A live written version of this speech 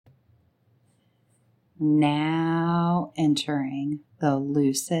Now entering the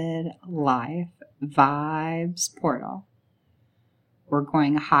Lucid Life Vibes portal. We're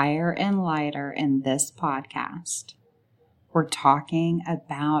going higher and lighter in this podcast. We're talking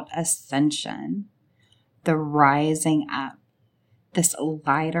about ascension, the rising up, this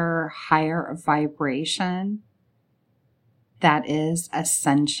lighter, higher vibration that is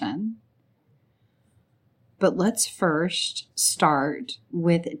ascension. But let's first start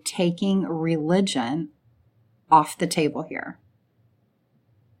with taking religion off the table here.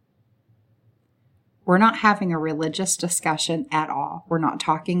 We're not having a religious discussion at all. We're not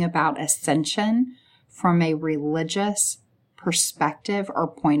talking about ascension from a religious perspective or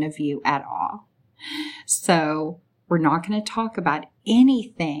point of view at all. So we're not going to talk about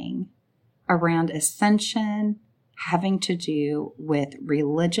anything around ascension having to do with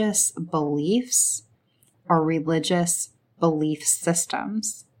religious beliefs or religious belief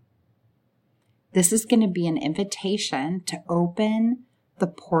systems. This is going to be an invitation to open the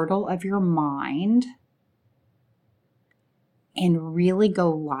portal of your mind and really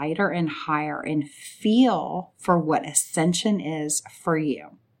go lighter and higher and feel for what ascension is for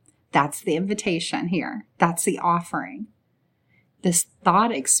you. That's the invitation here. That's the offering. This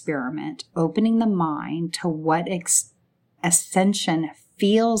thought experiment, opening the mind to what ascension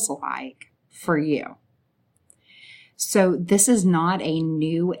feels like for you. So this is not a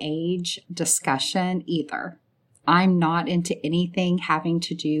new age discussion either. I'm not into anything having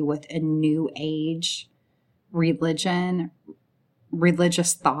to do with a new age religion,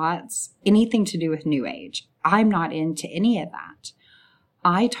 religious thoughts, anything to do with new age. I'm not into any of that.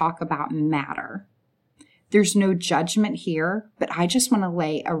 I talk about matter. There's no judgment here, but I just want to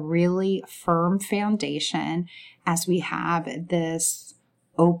lay a really firm foundation as we have this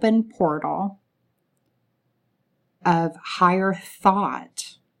open portal of higher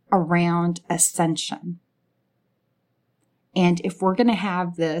thought around ascension. And if we're going to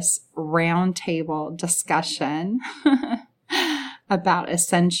have this roundtable discussion about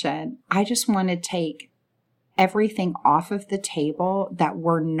ascension, I just want to take everything off of the table that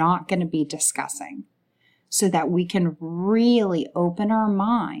we're not going to be discussing so that we can really open our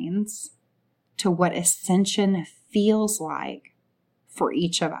minds to what ascension feels like for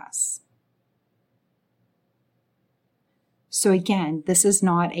each of us. So again, this is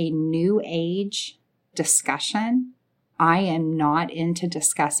not a new age discussion. I am not into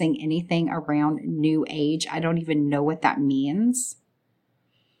discussing anything around new age. I don't even know what that means.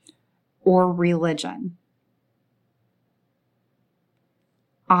 Or religion.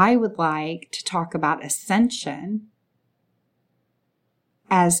 I would like to talk about ascension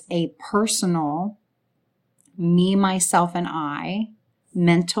as a personal, me, myself, and I,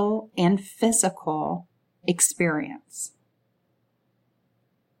 mental and physical experience.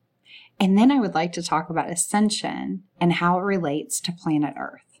 And then I would like to talk about ascension and how it relates to planet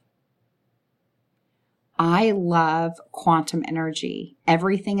Earth. I love quantum energy.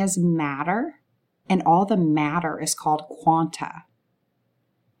 Everything is matter, and all the matter is called quanta.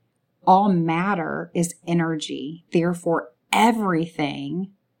 All matter is energy. Therefore,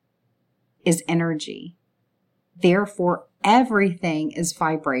 everything is energy. Therefore, everything is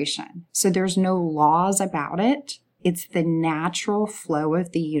vibration. So there's no laws about it. It's the natural flow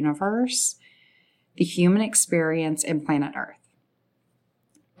of the universe, the human experience, and planet Earth.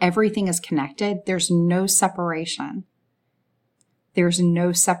 Everything is connected. There's no separation. There's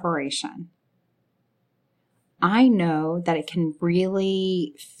no separation. I know that it can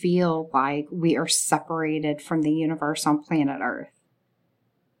really feel like we are separated from the universe on planet Earth.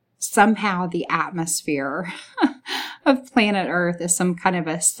 Somehow the atmosphere of planet Earth is some kind of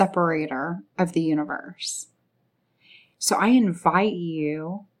a separator of the universe. So I invite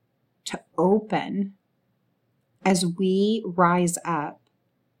you to open as we rise up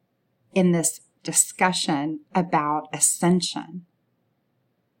in this discussion about ascension,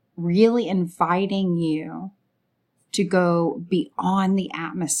 really inviting you to go beyond the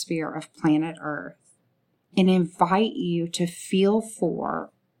atmosphere of planet Earth and invite you to feel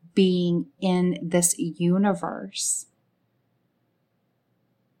for being in this universe.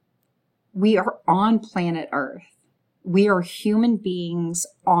 We are on planet Earth. We are human beings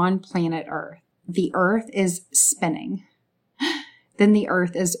on planet Earth. The Earth is spinning. Then the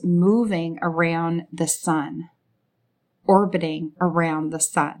Earth is moving around the sun, orbiting around the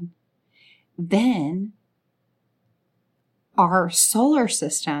sun. Then our solar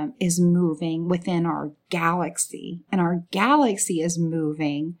system is moving within our galaxy, and our galaxy is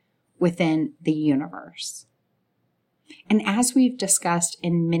moving within the universe. And as we've discussed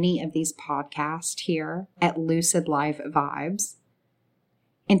in many of these podcasts here at Lucid Life Vibes,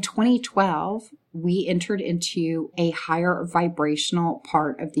 In 2012, we entered into a higher vibrational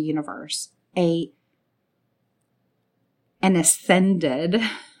part of the universe, an ascended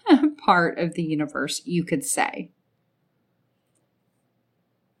part of the universe, you could say.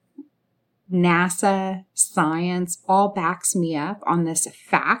 NASA, science, all backs me up on this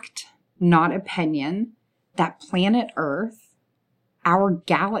fact, not opinion, that planet Earth, our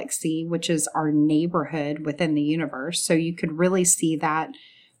galaxy, which is our neighborhood within the universe, so you could really see that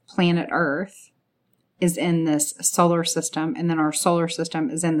planet Earth is in this solar system, and then our solar system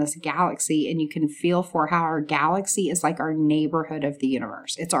is in this galaxy, and you can feel for how our galaxy is like our neighborhood of the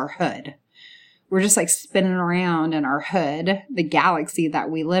universe. It's our hood. We're just like spinning around in our hood, the galaxy that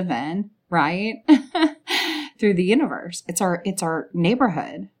we live in, right? Through the universe. It's our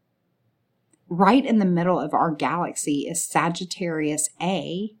neighborhood. Right in the middle of our galaxy is Sagittarius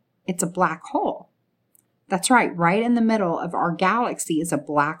A. It's a black hole. That's right. Right in the middle of our galaxy is a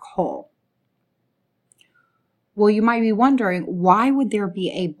black hole. Well, you might be wondering, why would there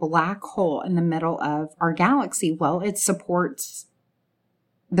be a black hole in the middle of our galaxy? Well, it supports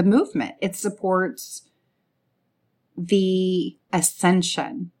the movement. It supports the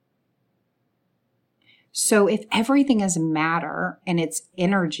ascension. So if everything is matter and it's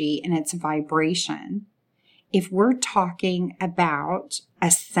energy and it's vibration, if we're talking about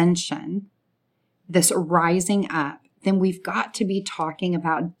ascension, this rising up, then we've got to be talking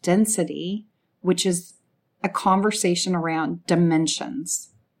about density, which is a conversation around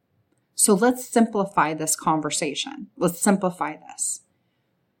dimensions. So let's simplify this conversation. Let's simplify this.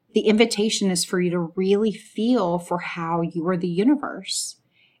 The invitation is for you to really feel for how you are the universe,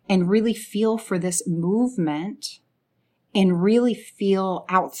 and really feel for this movement, and really feel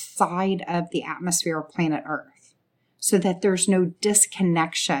outside of the atmosphere of planet Earth, so that there's no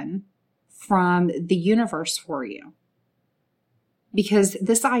disconnection from the universe for you. Because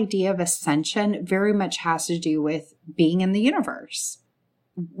this idea of ascension very much has to do with being in the universe,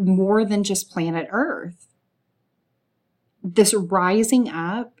 more than just planet Earth. This rising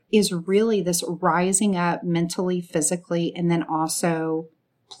up is really this rising up mentally, physically, and then also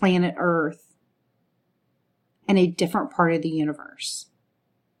planet Earth in a different part of the universe.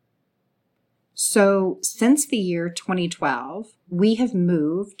 So since the year 2012, we have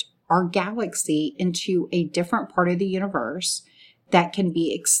moved our galaxy into a different part of the universe that can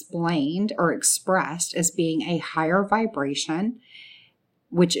be explained or expressed as being a higher vibration,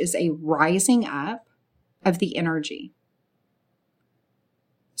 which is a rising up of the energy.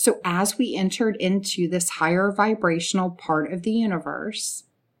 So as we entered into this higher vibrational part of the universe,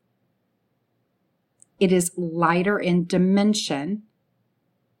 it is lighter in dimension.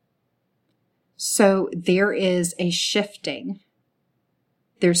 So there is a shifting.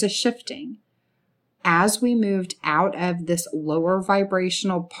 There's a shifting. As we moved out of this lower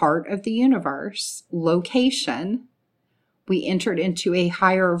vibrational part of the universe, location, we entered into a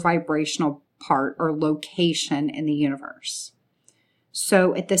higher vibrational part or location in the universe.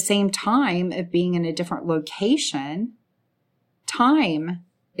 So at the same time of being in a different location, time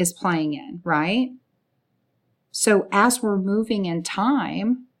is playing in, right? So as we're moving in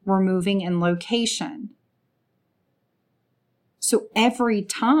time, we're moving in location. So every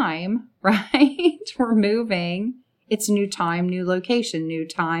time, right, we're moving, it's new time, new location, new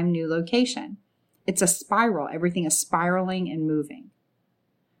time, new location. It's a spiral. Everything is spiraling and moving.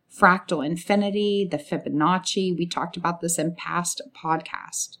 Fractal infinity, the Fibonacci, we talked about this in past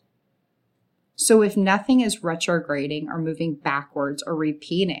podcasts. So if nothing is retrograding or moving backwards or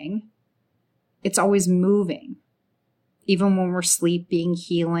repeating, it's always moving. Even when we're sleeping,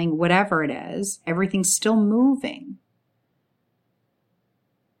 healing, whatever it is, everything's still moving.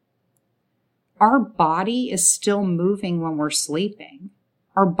 Our body is still moving when we're sleeping.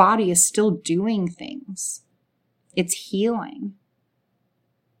 Our body is still doing things. It's healing.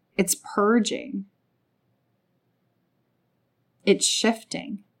 It's purging. It's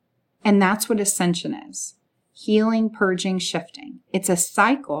shifting. And that's what ascension is. Healing, purging, shifting. It's a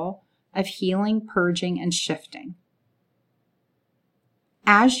cycle of healing, purging, and shifting.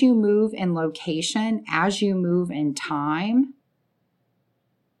 As you move in location, as you move in time,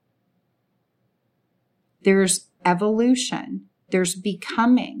 there's evolution. There's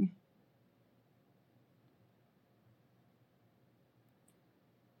becoming.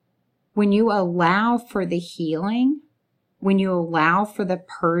 When you allow for the healing, when you allow for the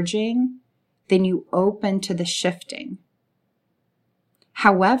purging, then you open to the shifting.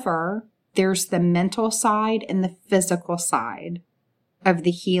 However, there's the mental side and the physical side of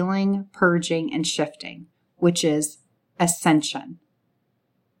the healing, purging, and shifting, which is ascension.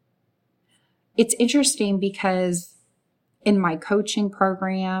 It's interesting because In my coaching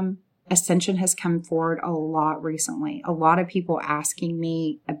program, Ascension has come forward a lot recently. A lot of people asking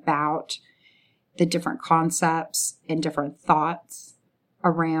me about the different concepts and different thoughts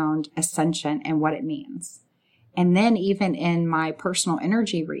around Ascension and what it means. And then even in my personal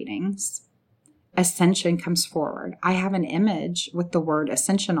energy readings, Ascension comes forward. I have an image with the word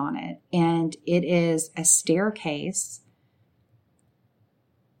Ascension on it, and it is a staircase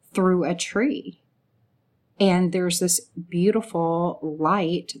through a tree. And there's this beautiful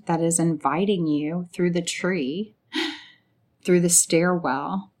light that is inviting you through the tree, through the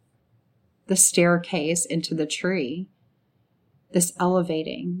stairwell, the staircase into the tree, this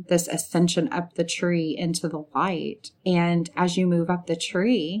elevating, this ascension up the tree into the light. And as you move up the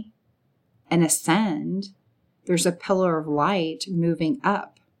tree and ascend, there's a pillar of light moving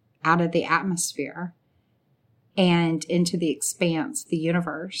up out of the atmosphere and into the expanse, the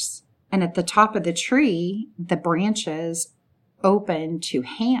universe. And at the top of the tree, the branches open to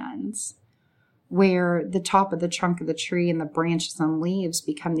hands, where the top of the trunk of the tree and the branches and leaves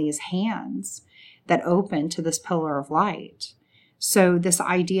become these hands that open to this pillar of light. So this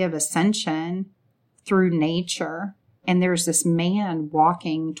idea of ascension through nature, and there's this man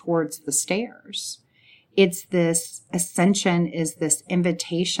walking towards the stairs. It's this ascension is this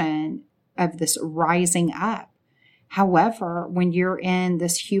invitation of this rising up. However, when you're in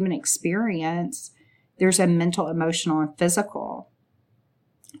this human experience, there's a mental, emotional, and physical.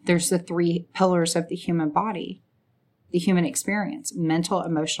 There's the three pillars of the human body, the human experience: mental,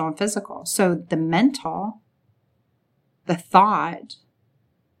 emotional, and physical. So the mental, the thought,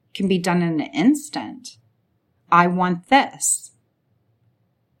 can be done in an instant. I want this.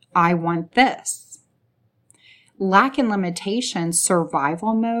 I want this. Lack and limitation,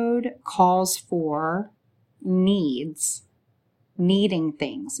 survival mode, calls for needs, needing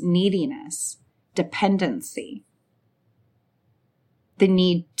things, neediness, dependency, the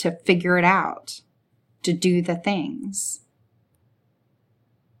need to figure it out, to do the things.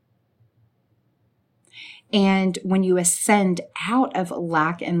 And when you ascend out of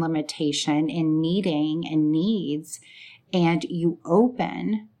lack and limitation and needing and needs, and you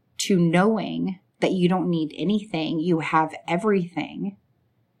open to knowing that you don't need anything, you have everything,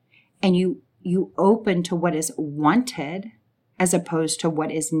 and you open to what is wanted as opposed to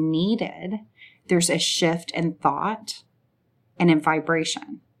what is needed, there's a shift in thought and in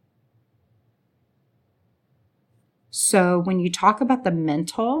vibration. So when you talk about the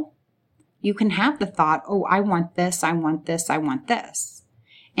mental, you can have the thought, oh, I want this, I want this, I want this.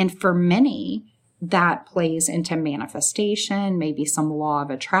 And for many, that plays into manifestation, maybe some law of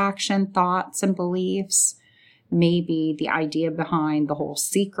attraction thoughts and beliefs, maybe the idea behind the whole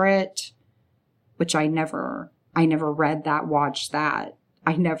secret, which I never read that, watched that.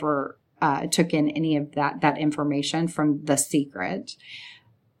 I never took in any of that information from The Secret.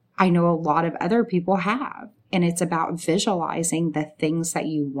 I know a lot of other people have, and it's about visualizing the things that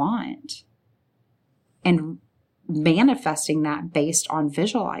you want and manifesting that based on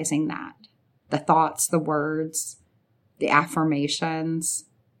visualizing that. The thoughts, the words, the affirmations.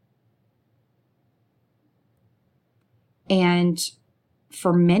 And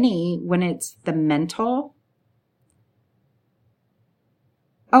for many, when it's the mental,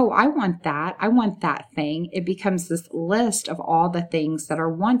 oh, I want that thing. It becomes this list of all the things that are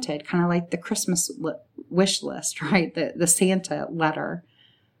wanted, kind of like the Christmas wish list, right? The Santa letter.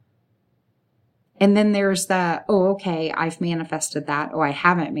 And then there's the, oh, okay, I've manifested that. Oh, I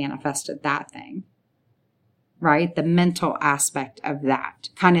haven't manifested that thing, right? The mental aspect of that,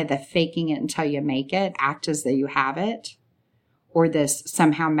 kind of the faking it until you make it, act as though you have it, or this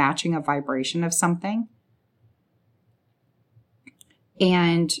somehow matching a vibration of something.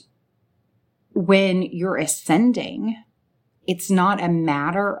 And when you're ascending, it's not a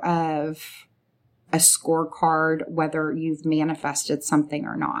matter of a scorecard, whether you've manifested something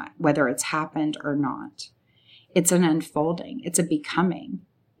or not, whether it's happened or not. It's an unfolding. It's a becoming.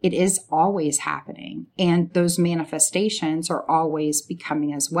 It is always happening. And those manifestations are always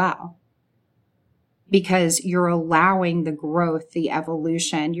becoming as well. Because you're allowing the growth, the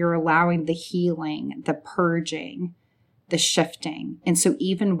evolution, you're allowing the healing, the purging, the shifting. And so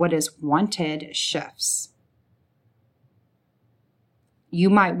even what is wanted shifts. You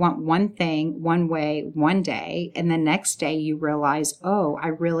might want one thing one way one day, and the next day you realize, oh, I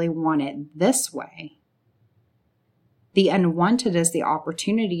really want it this way. The unwanted is the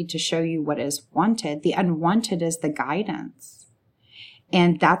opportunity to show you what is wanted. The unwanted is the guidance.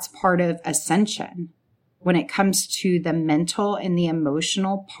 And that's part of ascension. When it comes to the mental and the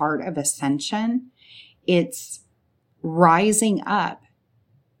emotional part of ascension, it's rising up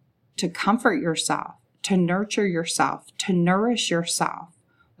to comfort yourself, to nurture yourself, to nourish yourself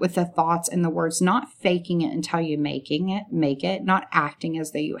with the thoughts and the words, not faking it until you make it, not acting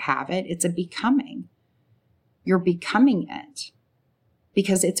as though you have it. It's a becoming. You're becoming it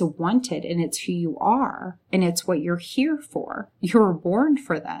because it's wanted and it's who you are and it's what you're here for. You were born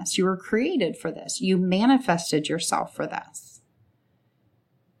for this. You were created for this. You manifested yourself for this.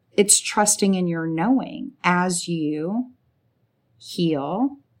 It's trusting in your knowing as you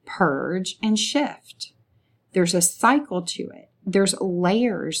heal, purge, and shift. There's a cycle to it. There's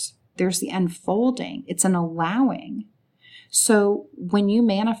layers. There's the unfolding. It's an allowing. So when you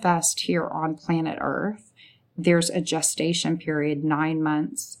manifest here on planet Earth, there's a gestation period, 9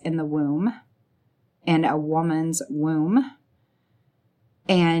 months in the womb, in a woman's womb.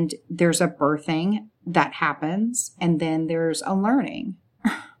 And there's a birthing that happens. And then there's a learning,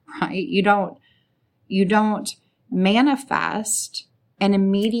 right? You don't manifest and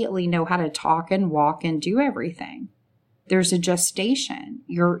immediately know how to talk and walk and do everything. There's a gestation.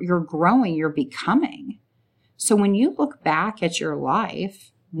 You're growing, you're becoming. So when you look back at your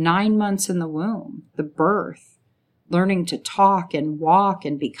life, 9 months in the womb, the birth, learning to talk and walk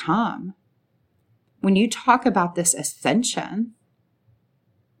and become, when you talk about this ascension,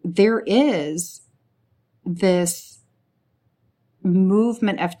 there is this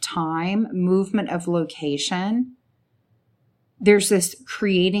movement of time, movement of location. There's this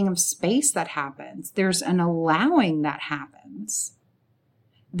creating of space that happens. There's an allowing that happens.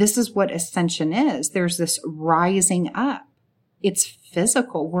 This is what ascension is. There's this rising up. It's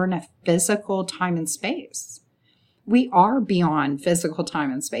physical. We're in a physical time and space. We are beyond physical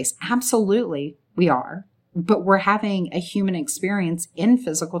time and space. Absolutely, we are. But we're having a human experience in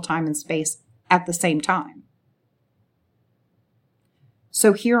physical time and space at the same time.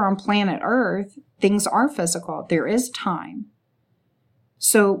 So here on planet Earth, things are physical. There is time.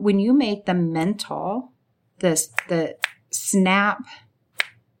 So when you make the mental, the snap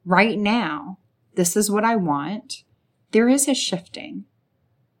right now, this is what I want, there is a shifting.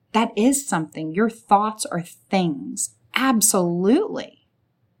 That is something. Your thoughts are things. Absolutely.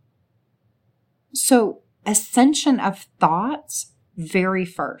 So ascension of thoughts, very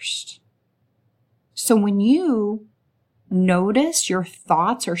first. So when you notice your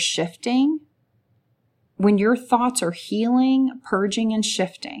thoughts are shifting, when your thoughts are healing, purging, and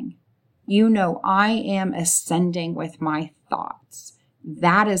shifting, you know I am ascending with my thoughts.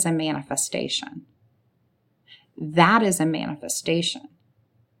 That is a manifestation. That is a manifestation.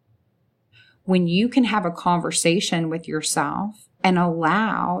 When you can have a conversation with yourself and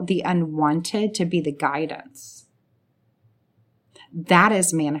allow the unwanted to be the guidance, that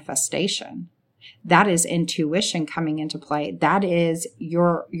is manifestation. That is intuition coming into play. That is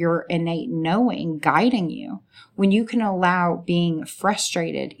your innate knowing guiding you. When you can allow being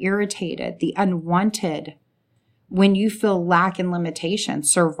frustrated, irritated, the unwanted, when you feel lack and limitation,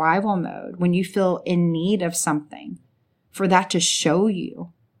 survival mode, when you feel in need of something, for that to show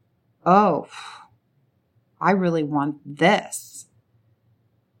you, oh, I really want this.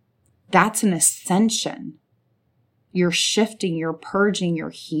 That's an ascension. You're shifting, you're purging, you're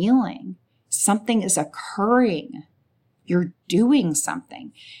healing. Something is occurring. You're doing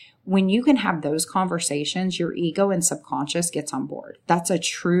something. When you can have those conversations, your ego and subconscious gets on board. That's a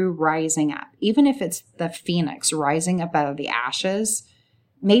true rising up. Even if it's the phoenix rising up out of the ashes,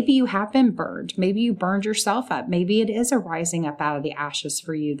 maybe you have been burned. Maybe you burned yourself up. Maybe it is a rising up out of the ashes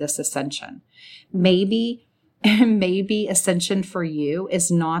for you, this ascension. Maybe ascension for you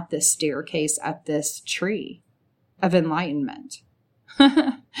is not the staircase up this tree of enlightenment.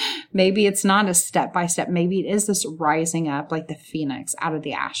 Maybe it's not a step by step. Maybe it is this rising up like the phoenix out of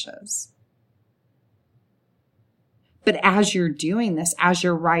the ashes. But as you're doing this, as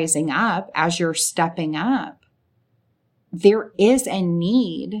you're rising up, as you're stepping up, there is a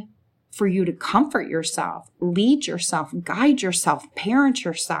need for you to comfort yourself, lead yourself, guide yourself, parent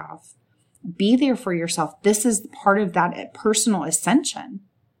yourself, be there for yourself. This is part of that personal ascension.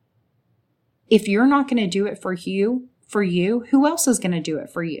 If you're not going to do it for you, who else is going to do it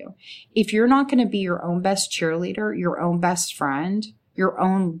for you? If you're not going to be your own best cheerleader, your own best friend, your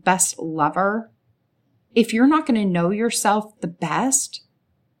own best lover, if you're not going to know yourself the best,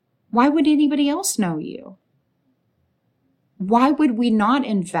 why would anybody else know you? Why would we not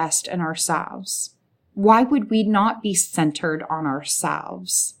invest in ourselves? Why would we not be centered on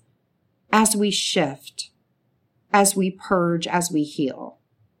ourselves as we shift, as we purge, as we heal?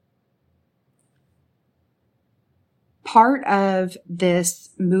 Part of this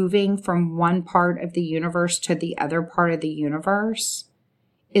moving from one part of the universe to the other part of the universe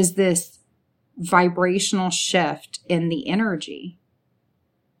is this vibrational shift in the energy.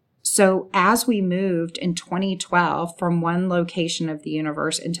 So as we moved in 2012 from one location of the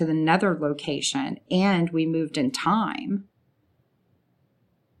universe into another location, and we moved in time,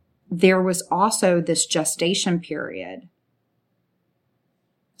 there was also this gestation period.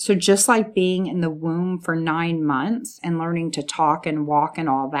 So just like being in the womb for 9 months and learning to talk and walk and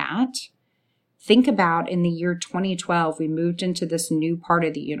all that, think about in the year 2012, we moved into this new part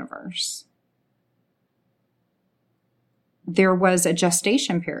of the universe. There was a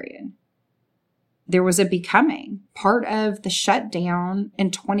gestation period. There was a becoming. Part of the shutdown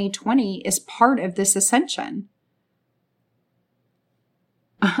in 2020 is part of this ascension.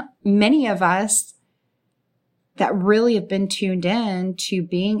 Many of us that really have been tuned in to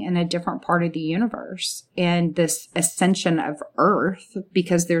being in a different part of the universe and this ascension of Earth,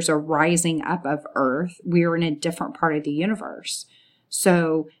 because there's a rising up of Earth, we're in a different part of the universe.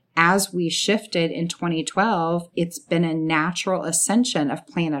 So as we shifted in 2012, it's been a natural ascension of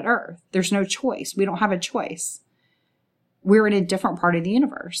planet Earth. There's no choice. We don't have a choice. We're in a different part of the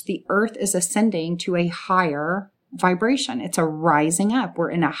universe. The Earth is ascending to a higher vibration. It's a rising up. We're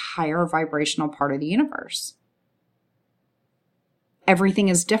in a higher vibrational part of the universe. Everything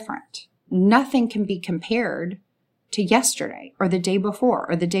is different. Nothing can be compared to yesterday or the day before,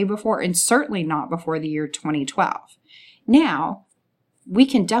 and certainly not before the year 2012. Now, we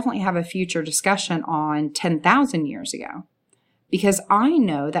can definitely have a future discussion on 10,000 years ago, because I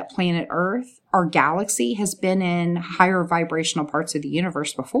know that planet Earth, our galaxy, has been in higher vibrational parts of the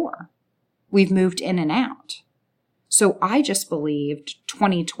universe before. We've moved in and out. So I just believed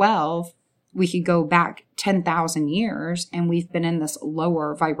 2012, we could go back 10,000 years and we've been in this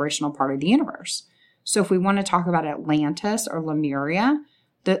lower vibrational part of the universe. So if we want to talk about Atlantis or Lemuria,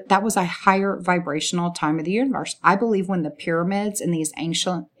 that was a higher vibrational time of the universe. I believe when the pyramids and these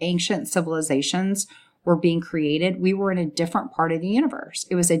ancient civilizations were being created, we were in a different part of the universe.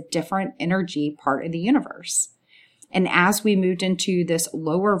 It was a different energy part of the universe. And as we moved into this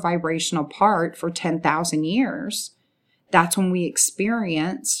lower vibrational part for 10,000 years, that's when we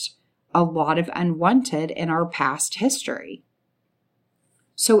experienced a lot of unwanted in our past history.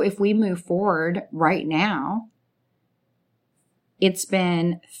 So if we move forward right now, it's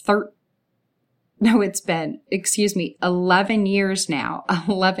been 11 years now,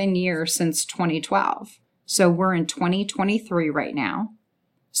 11 years since 2012. So we're in 2023 right now.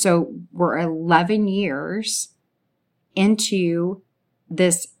 So we're 11 years into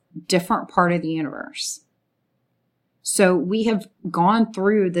this different part of the universe. So we have gone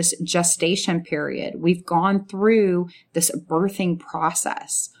through this gestation period. We've gone through this birthing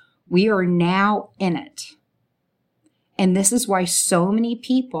process. We are now in it. And this is why so many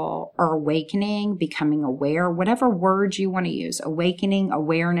people are awakening, becoming aware, whatever words you want to use, awakening,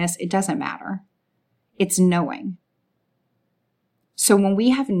 awareness, it doesn't matter. It's knowing. So when we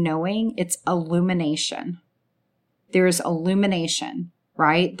have knowing, it's illumination. There is illumination,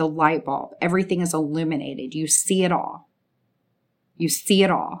 right? The light bulb, everything is illuminated. You see it all. You see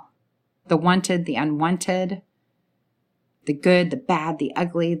it all. The wanted, the unwanted, the good, the bad, the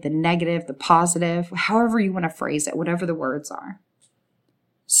ugly, the negative, the positive, however you want to phrase it, whatever the words are.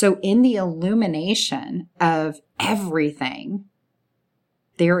 So in the illumination of everything,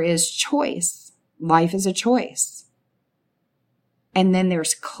 there is choice. Life is a choice. And then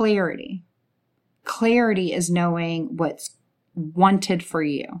there's clarity. Clarity is knowing what's wanted for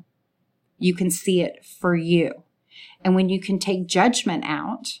you. You can see it for you. And when you can take judgment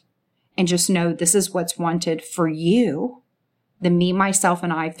out and just know this is what's wanted for you, the me, myself,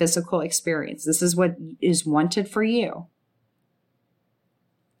 and I physical experience, this is what is wanted for you.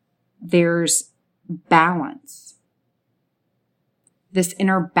 There's balance. This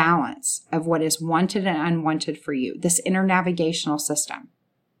inner balance of what is wanted and unwanted for you. This inner navigational system.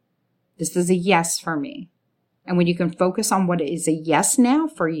 This is a yes for me. And when you can focus on what is a yes now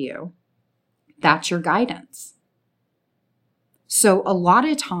for you, that's your guidance. So a lot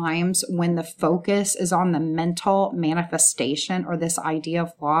of times when the focus is on the mental manifestation or this idea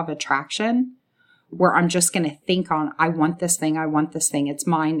of law of attraction, where I'm just going to think on, I want this thing, it's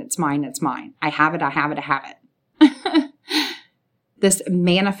mine, it's mine, it's mine. I have it, I have it, I have it. This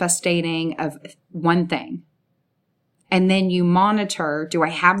manifesting of one thing. And then you monitor, do I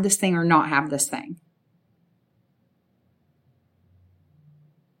have this thing or not have this thing?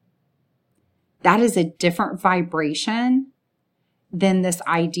 That is a different vibration than this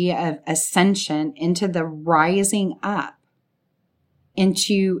idea of ascension into the rising up,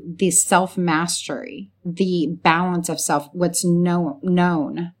 into the self-mastery, the balance of self, what's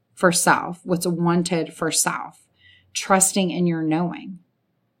known for self, what's wanted for self, trusting in your knowing.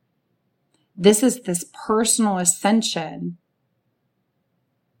 This is this personal ascension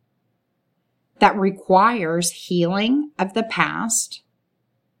that requires healing of the past,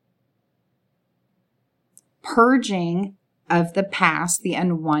 purging of the past, the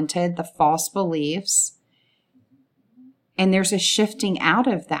unwanted, the false beliefs. And there's a shifting out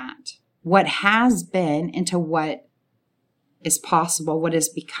of that, what has been into what is possible, what is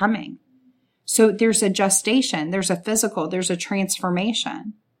becoming. So there's a gestation, there's a physical, there's a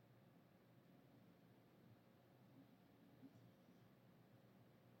transformation.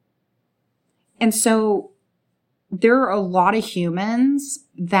 And so there are a lot of humans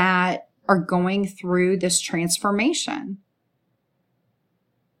that are going through this transformation.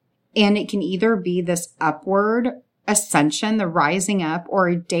 And it can either be this upward ascension, the rising up, or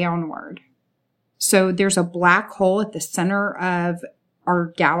a downward. So there's a black hole at the center of our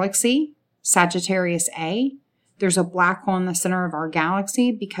galaxy, Sagittarius A. There's a black hole in the center of our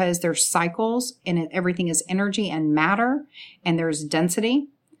galaxy because there's cycles and everything is energy and matter, and there's density.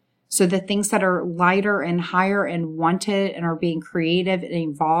 So the things that are lighter and higher and wanted and are being creative and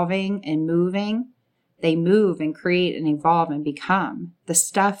evolving and moving, they move and create and evolve and become. The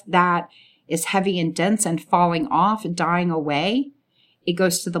stuff that is heavy and dense and falling off, dying away, it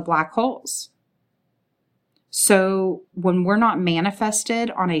goes to the black holes. So when we're not manifested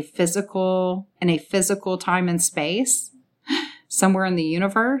on in a physical time and space, somewhere in the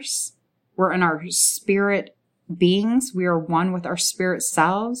universe, we're in our spirit beings. We are one with our spirit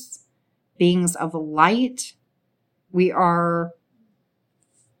selves, beings of light. We are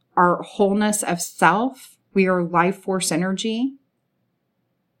our wholeness of self. We are life force energy,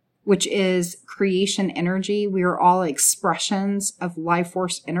 which is creation energy. We are all expressions of life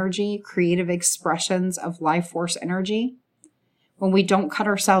force energy, creative expressions of life force energy. When we don't cut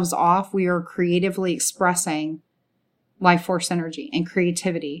ourselves off, we are creatively expressing life force energy and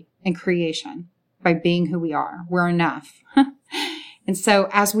creativity and creation by being who we are. We're enough. And so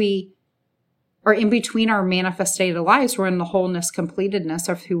as we are in between our manifested lives, we're in the wholeness, completedness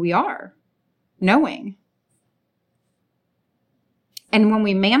of who we are, knowing. And when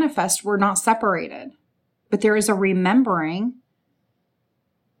we manifest, we're not separated, but there is a remembering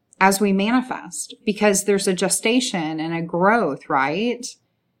as we manifest, because there's a gestation and a growth, right?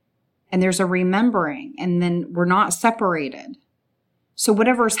 And there's a remembering, and then we're not separated. So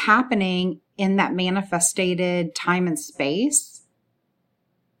whatever's happening in that manifested time and space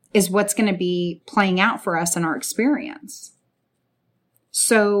is what's going to be playing out for us in our experience.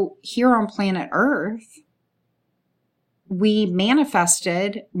 So here on planet Earth, we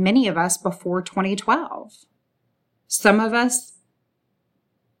manifested, many of us, before 2012. Some of us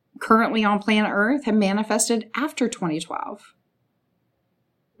currently on planet Earth have manifested after 2012,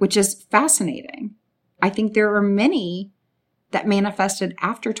 which is fascinating. I think there are many that manifested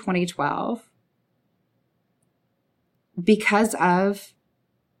after 2012 because of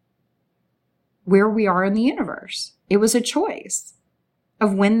where we are in the universe. It was a choice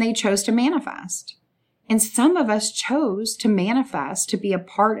of when they chose to manifest. And some of us chose to manifest to be a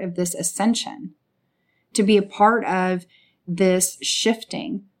part of this ascension, to be a part of this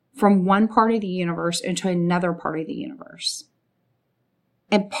shifting from one part of the universe into another part of the universe.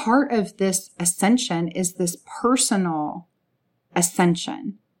 And part of this ascension is this personal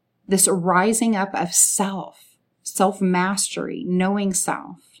ascension, this rising up of self, self-mastery, knowing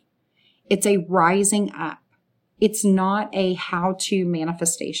self. It's a rising up. It's not a how-to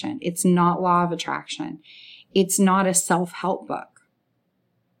manifestation. It's not law of attraction. It's not a self-help book.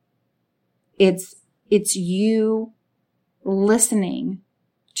 It's you listening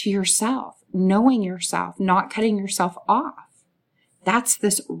to yourself, knowing yourself, not cutting yourself off. That's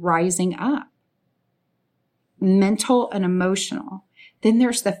this rising up. Mental and emotional. Then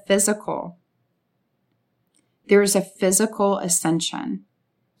there's the physical. There's a physical ascension.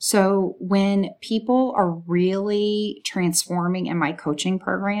 So when people are really transforming in my coaching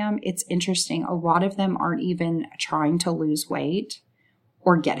program, it's interesting. A lot of them aren't even trying to lose weight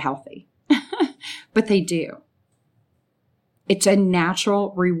or get healthy, but they do. It's a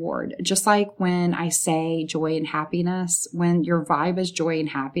natural reward. Just like when I say joy and happiness, when your vibe is joy and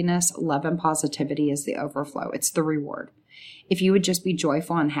happiness, love and positivity is the overflow. It's the reward. If you would just be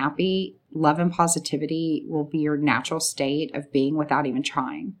joyful and happy, love and positivity will be your natural state of being without even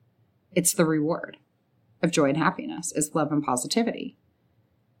trying. It's the reward of joy and happiness is love and positivity.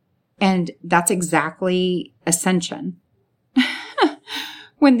 And that's exactly ascension.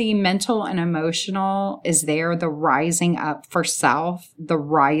 When the mental and emotional is there, the rising up for self, the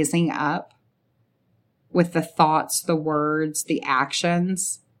rising up with the thoughts, the words, the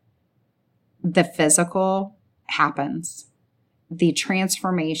actions, the physical happens. The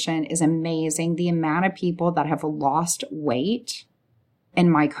transformation is amazing. The amount of people that have lost weight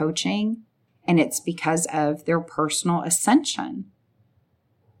in my coaching And it's because of their personal ascension.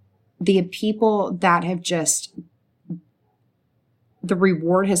 The people that have just, the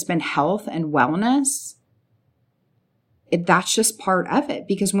reward has been health and wellness. That's just part of it.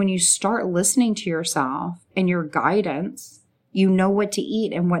 Because when you start listening to yourself and your guidance, you know what to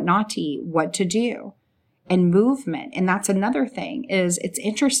eat and what not to eat, what to do, and movement. And that's another thing, is it's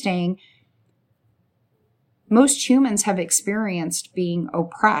interesting. Most humans have experienced being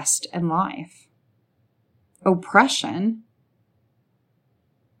oppressed in life. Oppression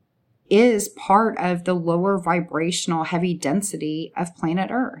is part of the lower vibrational heavy density of planet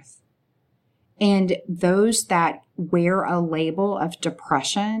Earth. And those that wear a label of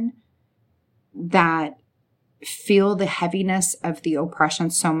depression, that feel the heaviness of the oppression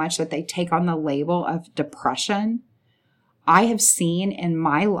so much that they take on the label of depression, I have seen in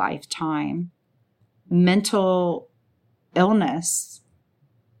my lifetime, mental illness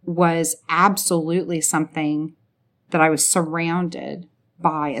was absolutely something that I was surrounded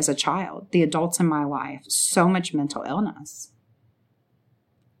by as a child. The adults in my life, so much mental illness.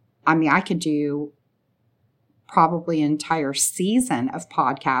 I mean, I could do probably an entire season of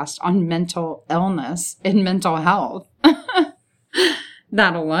podcast on mental illness and mental health.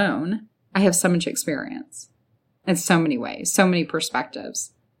 That alone, I have so much experience in so many ways, so many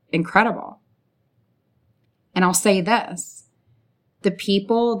perspectives. Incredible. And I'll say this, the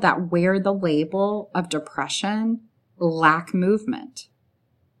people that wear the label of depression lack movement.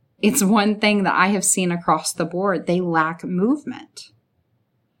 It's one thing that I have seen across the board. They lack movement.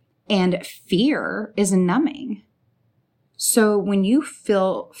 And fear is numbing. So when you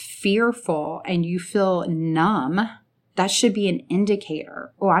feel fearful and you feel numb, that should be an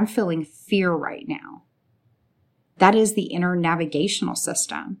indicator. Oh, I'm feeling fear right now. That is the inner navigational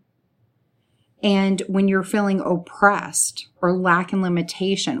system. And when you're feeling oppressed or lack and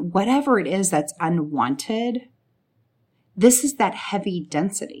limitation, whatever it is that's unwanted, this is that heavy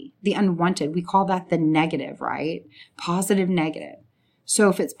density, the unwanted. We call that the negative, right? Positive, negative. So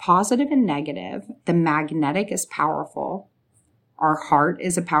if it's positive and negative, the magnetic is powerful. Our heart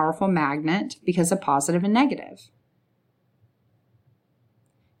is a powerful magnet because of positive and negative.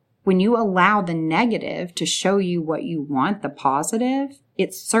 When you allow the negative to show you what you want, the positive,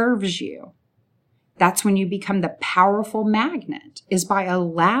 it serves you. That's when you become the powerful magnet, is by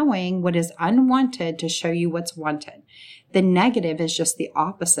allowing what is unwanted to show you what's wanted. The negative is just the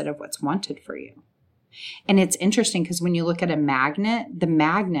opposite of what's wanted for you. And it's interesting because when you look at a magnet, the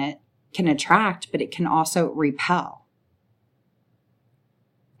magnet can attract, but it can also repel.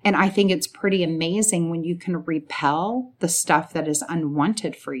 And I think it's pretty amazing when you can repel the stuff that is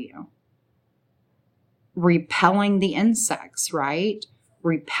unwanted for you. Repelling the insects, right?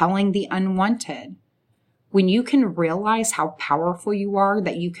 Repelling the unwanted. When you can realize how powerful you are,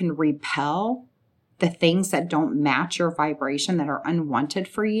 that you can repel the things that don't match your vibration, that are unwanted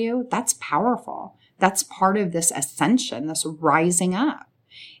for you, that's powerful. That's part of this ascension, this rising up,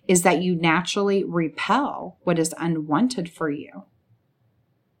 is that you naturally repel what is unwanted for you.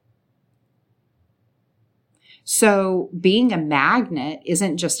 So being a magnet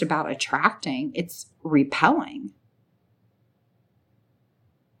isn't just about attracting, it's repelling.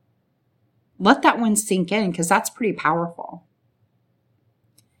 Let that one sink in, because that's pretty powerful.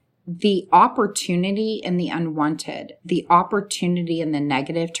 The opportunity in the unwanted, the opportunity in the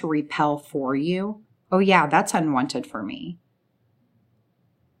negative to repel for you, oh yeah, that's unwanted for me.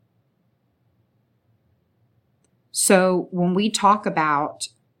 So when we talk about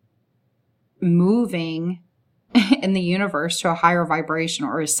moving in the universe to a higher vibration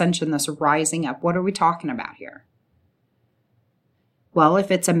or ascension, this rising up, what are we talking about here? Well,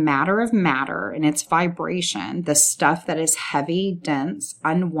 if it's a matter of matter and it's vibration, the stuff that is heavy, dense,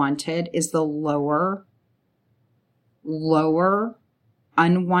 unwanted is the lower,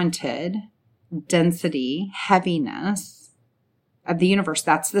 unwanted density, heaviness of the universe.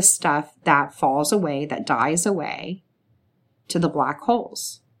 That's the stuff that falls away, that dies away to the black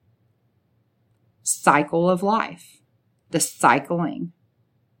holes. Cycle of life, the cycling.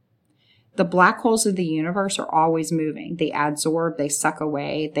 The black holes of the universe are always moving. They adsorb, they suck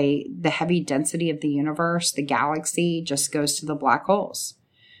away. The heavy density of the universe, the galaxy, just goes to the black holes.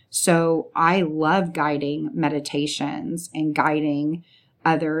 So I love guiding meditations and guiding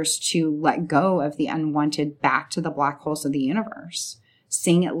others to let go of the unwanted back to the black holes of the universe,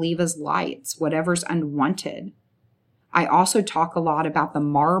 seeing it leave as lights, whatever's unwanted. I also talk a lot about the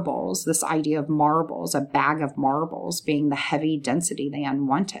marbles, this idea of marbles, a bag of marbles being the heavy density, the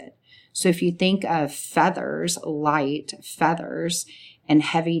unwanted. So if you think of feathers, light feathers, and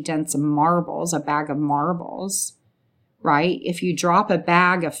heavy, dense marbles, a bag of marbles, right? If you drop a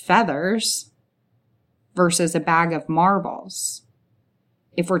bag of feathers versus a bag of marbles.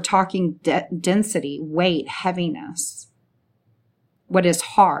 If we're talking density, weight, heaviness, what is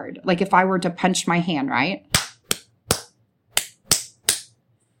hard? Like if I were to punch my hand, right?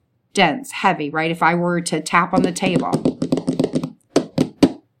 Dense, heavy, right? If I were to tap on the table,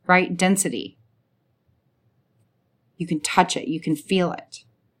 right? Density. You can touch it. You can feel it.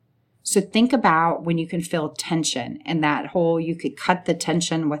 So think about when you can feel tension and that whole, you could cut the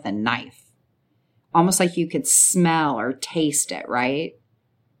tension with a knife. Almost like you could smell or taste it, right?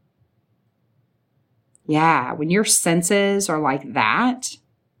 Yeah, when your senses are like that,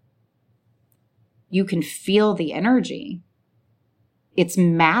 you can feel the energy. It's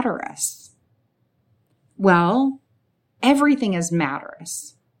matterous. Well, everything is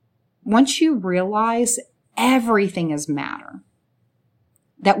matterous. Once you realize everything is matter,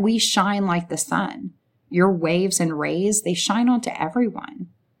 that we shine like the sun, your waves and rays, they shine onto everyone.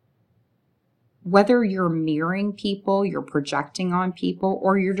 Whether you're mirroring people, you're projecting on people,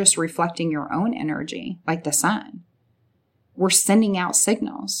 or you're just reflecting your own energy like the sun, we're sending out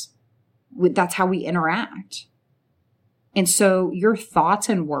signals. That's how we interact. And so your thoughts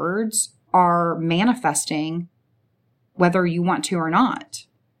and words are manifesting whether you want to or not.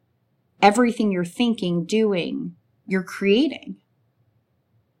 Everything you're thinking, doing, you're creating,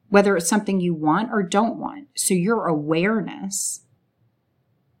 whether it's something you want or don't want. So your awareness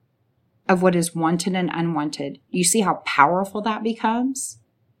of what is wanted and unwanted, you see how powerful that becomes?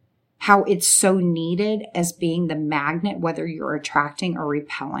 How it's so needed as being the magnet, whether you're attracting or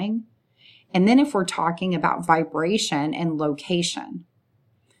repelling. And then if we're talking about vibration and location.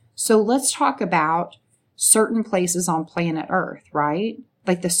 So let's talk about certain places on planet Earth, right?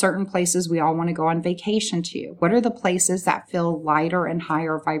 Like the certain places we all want to go on vacation to. What are the places that feel lighter and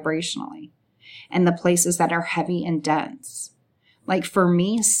higher vibrationally? And the places that are heavy and dense. Like for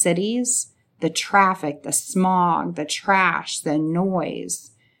me, cities, the traffic, the smog, the trash, the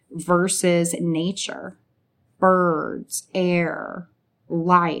noise versus nature, birds, air,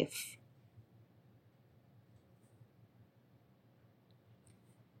 life.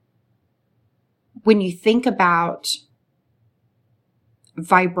 When you think about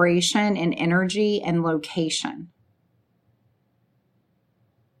vibration and energy and location,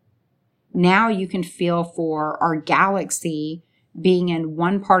 now you can feel for our galaxy being in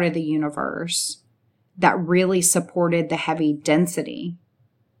one part of the universe that really supported the heavy density.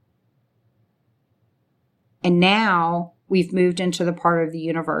 And now we've moved into the part of the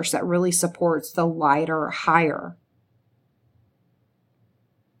universe that really supports the lighter, higher.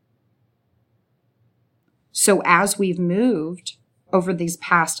 So as we've moved over these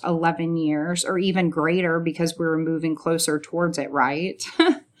past 11 years, or even greater because we were moving closer towards it, right?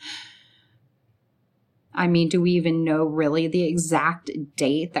 I mean, do we even know really the exact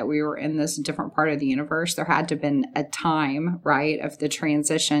date that we were in this different part of the universe? There had to have been a time, right, of the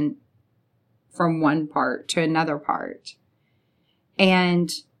transition from one part to another part.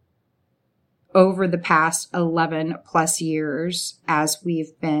 And over the past 11 plus years, as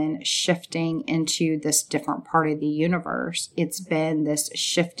we've been shifting into this different part of the universe, it's been this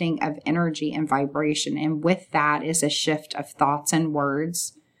shifting of energy and vibration. And with that is a shift of thoughts and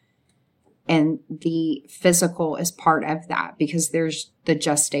words. And the physical is part of that because there's the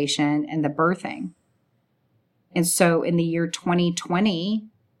gestation and the birthing. And so in the year 2020,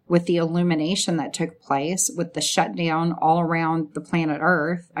 with the illumination that took place, with the shutdown all around the planet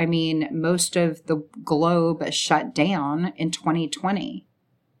Earth, I mean, most of the globe shut down in 2020.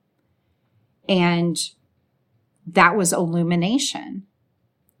 And that was illumination.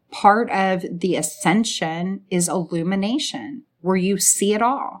 Part of the ascension is illumination, where you see it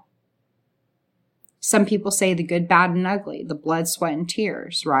all. Some people say the good, bad, and ugly, the blood, sweat, and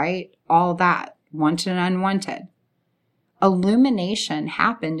tears, right? All that, wanted and unwanted. Illumination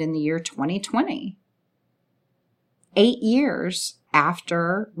happened in the year 2020. 8 years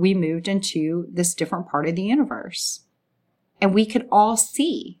after we moved into this different part of the universe. And we could all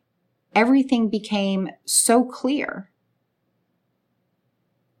see. Everything became so clear.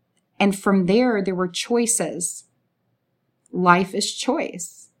 And from there were choices. Life is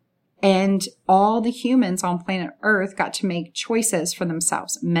choice. And all the humans on planet Earth got to make choices for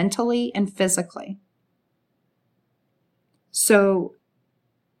themselves, mentally and physically. So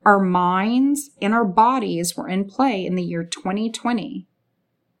our minds and our bodies were in play in the year 2020.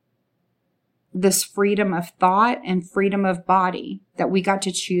 This freedom of thought and freedom of body that we got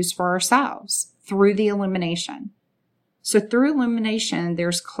to choose for ourselves through the illumination. So through illumination,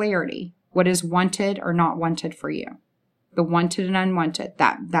 there's clarity, what is wanted or not wanted for you. The wanted and unwanted,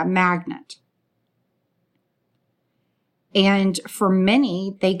 that magnet. And for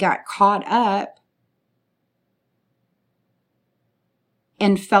many, they got caught up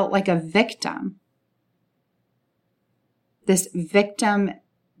and felt like a victim. This victim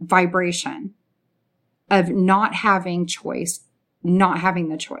vibration of not having choice, not having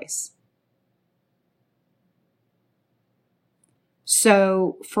the choice.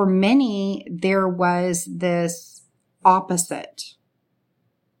 So for many, there was this opposite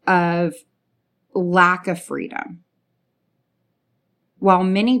of lack of freedom, while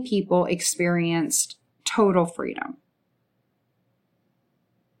many people experienced total freedom.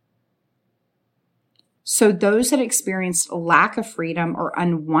 So those that experienced a lack of freedom or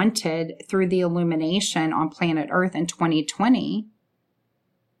unwanted through the illumination on planet Earth in 2020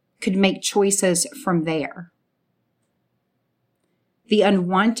 could make choices from there. The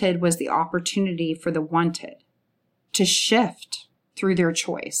unwanted was the opportunity for the wanted to shift through their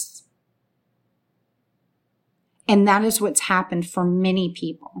choice. And that is what's happened for many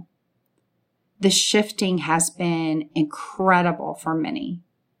people. The shifting has been incredible for many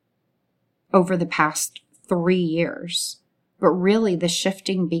over the past 3 years. But really, the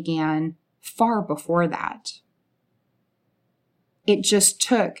shifting began far before that. It just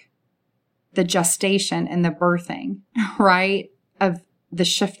took the gestation and the birthing, right, of the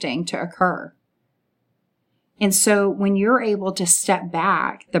shifting to occur. And so when you're able to step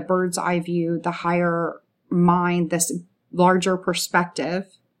back, the bird's eye view, the higher mind, this larger perspective,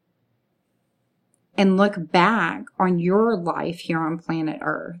 and look back on your life here on planet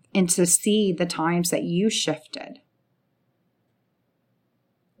Earth and to see the times that you shifted,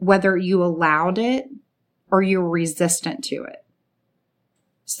 whether you allowed it or you were resistant to it.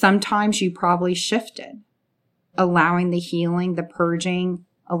 Sometimes you probably shifted, allowing the healing, the purging,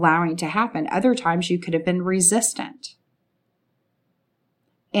 allowing it to happen. Other times you could have been resistant.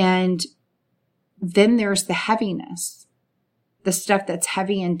 And then there's the heaviness, the stuff that's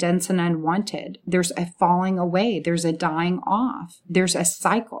heavy and dense and unwanted. There's a falling away. There's a dying off. There's a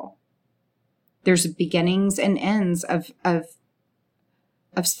cycle. There's beginnings and ends of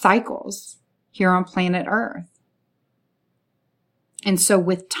cycles here on planet Earth. And so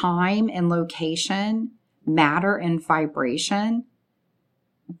with time and location, matter and vibration,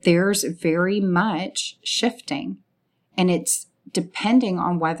 there's very much shifting. And it's depending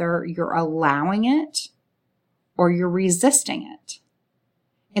on whether you're allowing it or you're resisting it.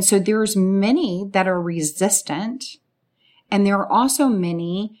 And so there's many that are resistant, and there are also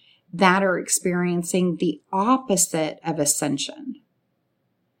many that are experiencing the opposite of ascension.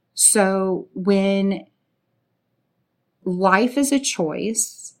 So when life is a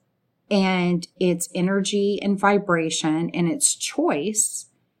choice and it's energy and vibration and it's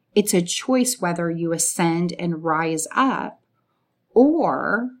a choice whether you ascend and rise up,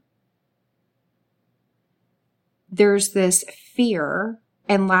 or there's this fear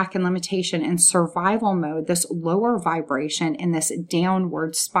and lack and limitation and survival mode, this lower vibration and this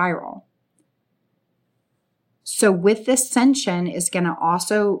downward spiral. So with ascension is going to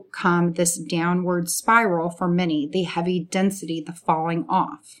also come this downward spiral for many, the heavy density, the falling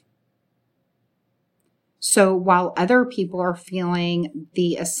off. So while other people are feeling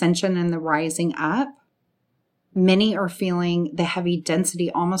the ascension and the rising up, many are feeling the heavy density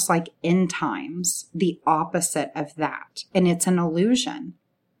almost like end times, the opposite of that. And it's an illusion.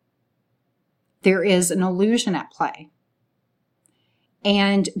 There is an illusion at play.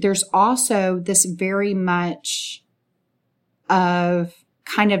 And there's also this very much of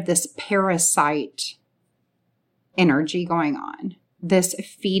kind of this parasite energy going on. This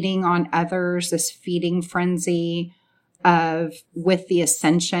feeding on others, this feeding frenzy of, with the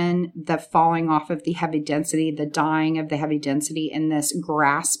ascension, the falling off of the heavy density, the dying of the heavy density, and this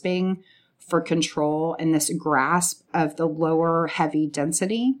grasping for control and this grasp of the lower heavy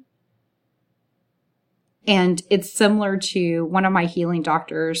density. And it's similar to one of my healing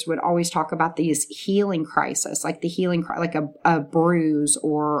doctors would always talk about these healing crises, like the healing, like a bruise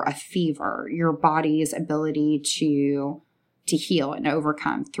or a fever, your body's ability to heal and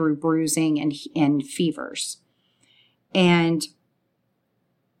overcome through bruising and fevers. And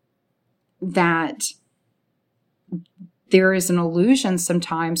that there is an illusion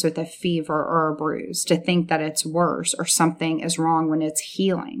sometimes with a fever or a bruise to think that it's worse or something is wrong when it's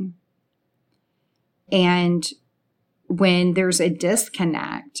healing. And when there's a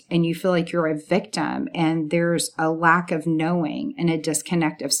disconnect and you feel like you're a victim and there's a lack of knowing and a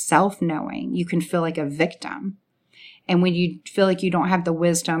disconnect of self-knowing, you can feel like a victim. And when you feel like you don't have the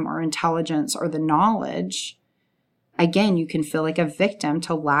wisdom or intelligence or the knowledge, again, you can feel like a victim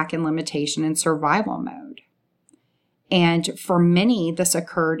to lack and limitation and survival mode. And for many, this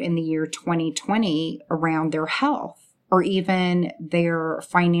occurred in the year 2020 around their health or even their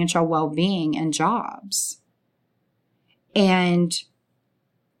financial well-being and jobs. And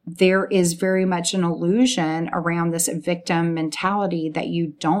there is very much an illusion around this victim mentality that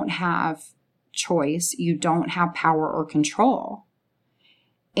you don't have choice, you don't have power or control.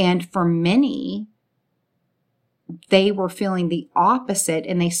 And for many, they were feeling the opposite,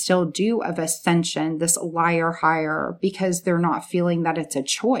 and they still do, of ascension, this liar higher, because they're not feeling that it's a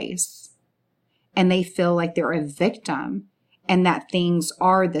choice. And they feel like they're a victim, and that things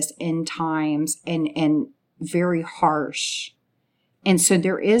are this end times and very harsh. And so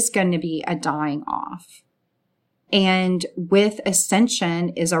there is going to be a dying off. And with ascension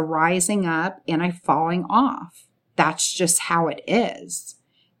is a rising up and a falling off. That's just how it is.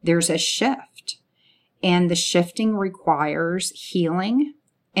 There's a shift. And the shifting requires healing.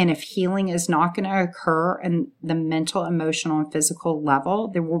 And if healing is not going to occur in the mental, emotional, and physical level,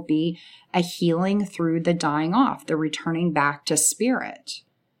 there will be a healing through the dying off, the returning back to spirit.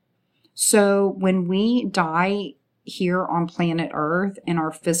 So when we die here on planet Earth in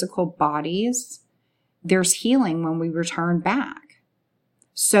our physical bodies, there's healing when we return back.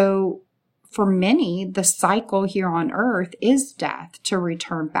 So for many, the cycle here on Earth is death to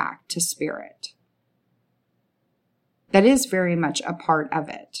return back to spirit. That is very much a part of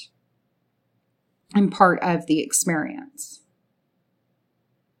it and part of the experience.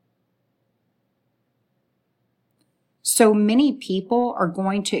 So many people are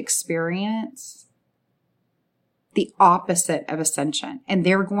going to experience the opposite of ascension, and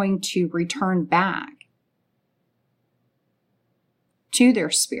they're going to return back to their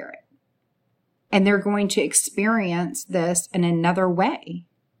spirit. And they're going to experience this in another way.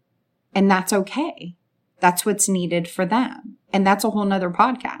 And that's okay. That's what's needed for them. And that's a whole nother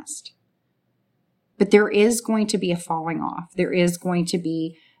podcast. But there is going to be a falling off. There is going to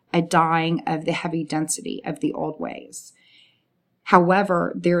be a dying of the heavy density of the old ways.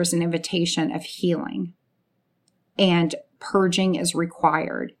 However, there is an invitation of healing. And purging is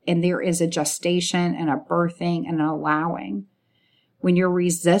required. And there is a gestation and a birthing and an allowing. When you're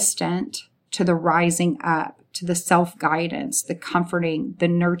resistant to the rising up, to the self-guidance, the comforting, the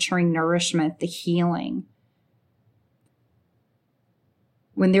nurturing nourishment, the healing.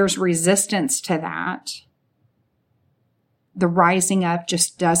 When there's resistance to that, the rising up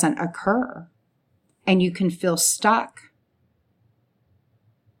just doesn't occur. And you can feel stuck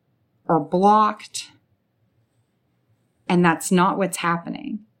or blocked. And that's not what's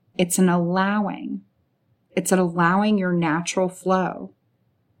happening. It's an allowing. It's an allowing your natural flow.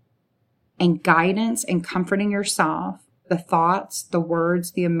 And guidance and comforting yourself, the thoughts, the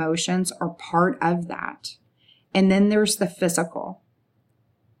words, the emotions are part of that. And then there's the physical.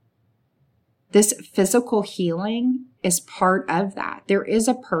 This physical healing is part of that. There is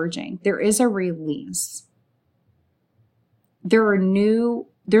a purging. There is a release. There's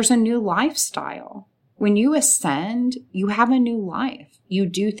a new lifestyle. When you ascend, you have a new life. You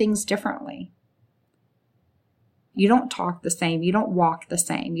do things differently. You don't talk the same. You don't walk the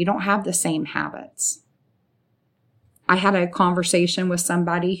same. You don't have the same habits. I had a conversation with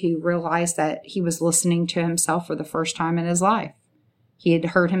somebody who realized that he was listening to himself for the first time in his life. He had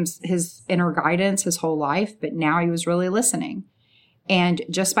heard his inner guidance his whole life, but now he was really listening. And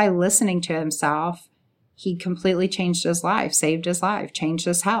just by listening to himself, he completely changed his life, saved his life, changed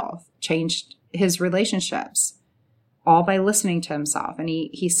his health, changed his relationships, all by listening to himself. And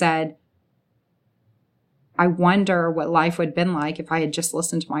he said, I wonder what life would have been like if I had just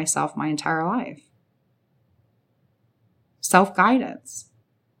listened to myself my entire life. Self-guidance.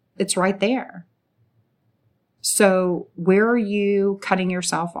 It's right there. So where are you cutting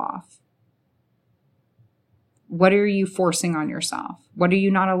yourself off? What are you forcing on yourself? What are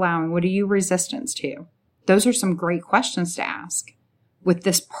you not allowing? What are you resistance to? Those are some great questions to ask with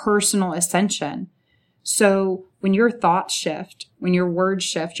this personal ascension. So when your thoughts shift, when your words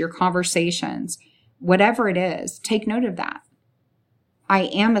shift, your conversations, whatever it is, take note of that. I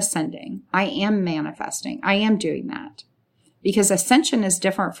am ascending. I am manifesting. I am doing that. Because ascension is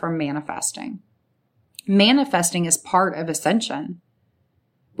different from manifesting. Manifesting is part of ascension.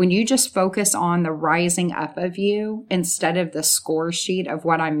 When you just focus on the rising up of you instead of the score sheet of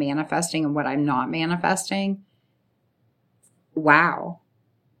what I'm manifesting and what I'm not manifesting, wow.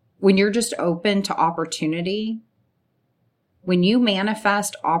 When you're just open to opportunity, when you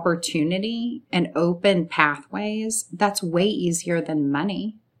manifest opportunity and open pathways, that's way easier than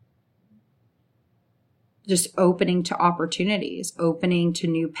money. Just opening to opportunities, opening to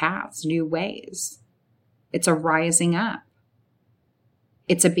new paths, new ways. It's a rising up.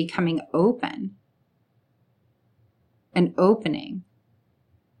 It's a becoming open. An opening.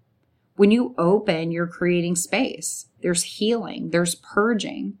 When you open, you're creating space. There's healing. There's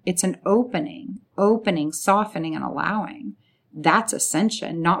purging. It's an opening, softening, and allowing. That's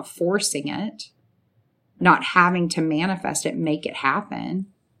ascension, not forcing it, not having to manifest it, make it happen.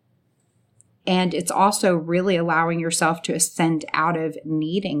 And it's also really allowing yourself to ascend out of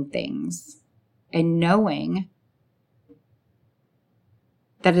needing things and knowing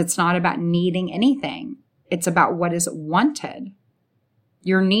that it's not about needing anything. It's about what is wanted.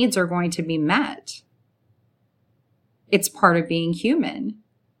 Your needs are going to be met. It's part of being human.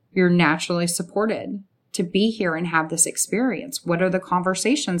 You're naturally supported to be here and have this experience. What are the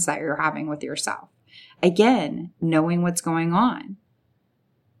conversations that you're having with yourself? Again, knowing what's going on.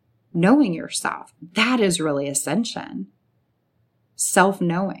 Knowing yourself. That is really ascension.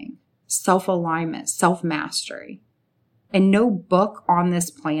 Self-knowing, self-alignment, self-mastery. And no book on this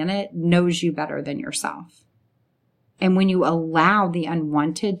planet knows you better than yourself. And when you allow the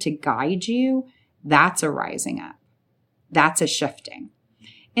unwanted to guide you, that's a rising up. That's a shifting.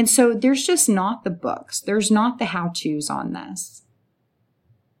 And so there's just not the books. There's not the how-tos on this.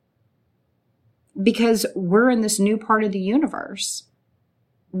 Because we're in this new part of the universe.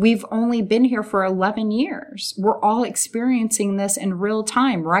 We've only been here for 11 years. We're all experiencing this in real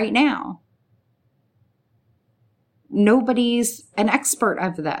time right now. Nobody's an expert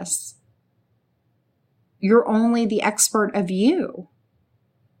of this. You're only the expert of you.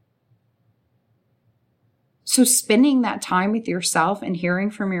 So spending that time with yourself and hearing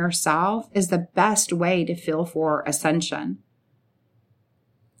from yourself is the best way to feel for ascension.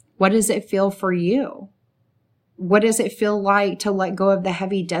 What does it feel for you? What does it feel like to let go of the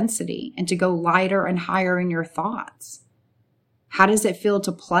heavy density and to go lighter and higher in your thoughts? How does it feel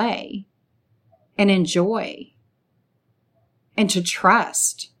to play and enjoy and to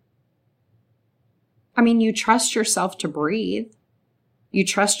trust? I mean, you trust yourself to breathe. You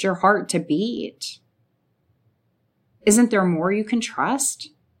trust your heart to beat. Isn't there more you can trust?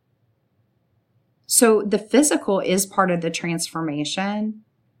 So the physical is part of the transformation.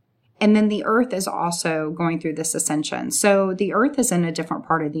 And then the earth is also going through this ascension. So the earth is in a different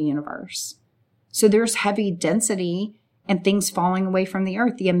part of the universe. So there's heavy density and things falling away from the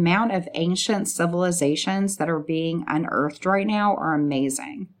earth. The amount of ancient civilizations that are being unearthed right now are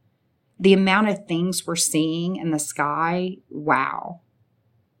amazing. The amount of things we're seeing in the sky, wow.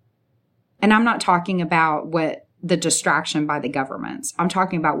 And I'm not talking about what the distraction by the governments. I'm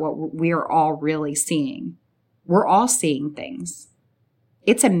talking about what we are all really seeing. We're all seeing things.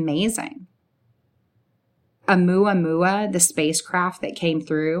 It's amazing. Oumuamua, the spacecraft that came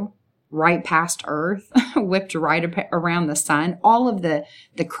through right past Earth, whipped right around the sun, all of the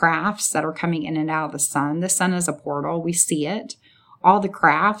crafts that are coming in and out of the sun is a portal. We see it. All the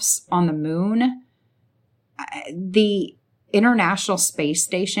crafts on the moon. The International Space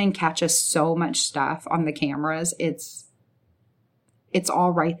Station catches so much stuff on the cameras. It's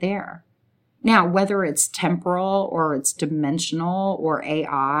all right there. Now, whether it's temporal or it's dimensional or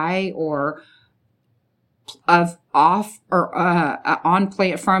AI or from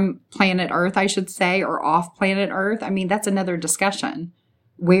planet Earth, I should say, or off planet Earth. I mean, that's another discussion.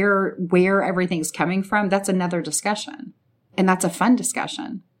 Where everything's coming from, that's another discussion. And that's a fun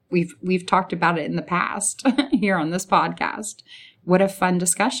discussion. We've talked about it in the past here on this podcast. What a fun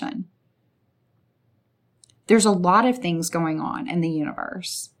discussion. There's a lot of things going on in the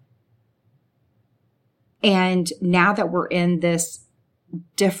universe. And now that we're in this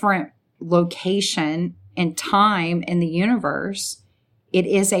different location and time in the universe, it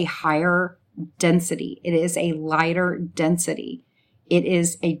is a higher density. It is a lighter density. It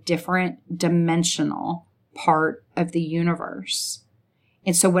is a different dimensional part of the universe.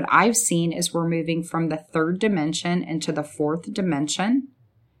 And so what I've seen is we're moving from the third dimension into the fourth dimension.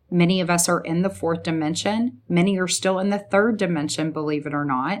 Many of us are in the fourth dimension. Many are still in the third dimension, believe it or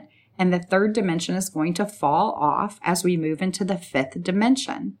not. And the third dimension is going to fall off as we move into the fifth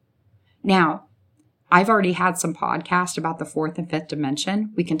dimension. Now, I've already had some podcasts about the fourth and fifth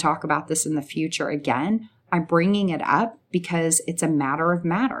dimension. We can talk about this in the future again. I'm bringing it up because it's a matter of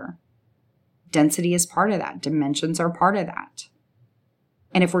matter. Density is part of that. Dimensions are part of that.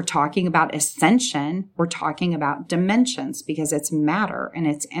 And if we're talking about ascension, we're talking about dimensions because it's matter and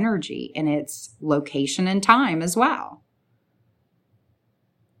it's energy and it's location and time as well.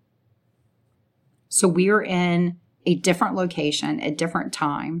 So we're in a different location, a different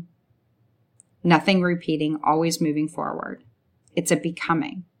time, nothing repeating, always moving forward. It's a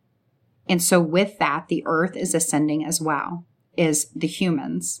becoming. And so with that, the earth is ascending as well, is the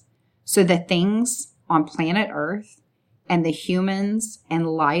humans. So the things on planet Earth and the humans and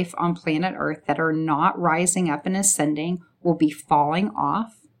life on planet Earth that are not rising up and ascending will be falling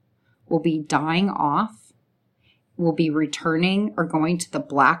off, will be dying off, will be returning or going to the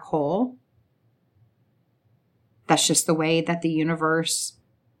black hole. That's just the way that the universe,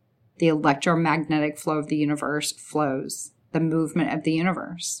 the electromagnetic flow of the universe flows, the movement of the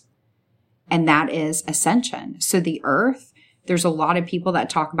universe. And that is ascension. So the earth, there's a lot of people that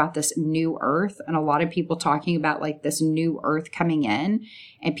talk about this new earth, and a lot of people talking about like this new earth coming in.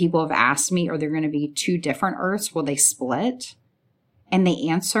 And people have asked me, are there going to be two different earths? Will they split? And the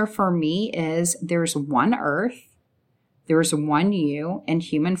answer for me is there's one earth, there's one you in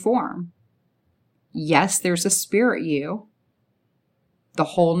human form. Yes, there's a spirit you, the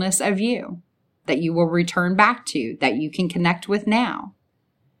wholeness of you that you will return back to, that you can connect with now.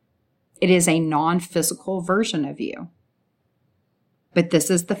 It is a non-physical version of you. But this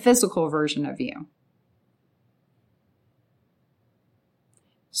is the physical version of you.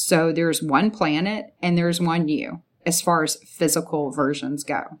 So there's one planet and there's one you as far as physical versions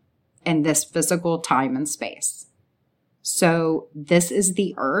go in this physical time and space. So this is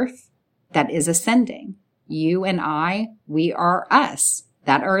the earth that is ascending. You and I, we are us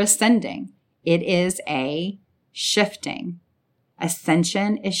that are ascending. It is a shifting.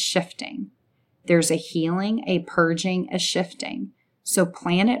 Ascension is shifting. There's a healing, a purging, a shifting. So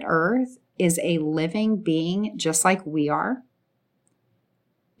planet Earth is a living being just like we are.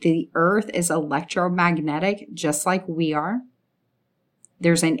 The Earth is electromagnetic just like we are.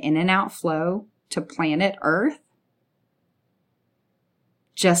 There's an in and out flow to planet Earth,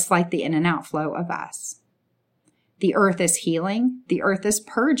 just like the in and out flow of us. The Earth is healing. The Earth is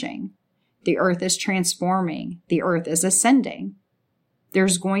purging. The Earth is transforming. The Earth is ascending.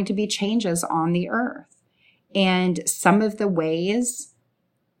 There's going to be changes on the Earth. And some of the ways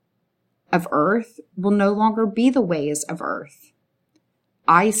of Earth will no longer be the ways of Earth.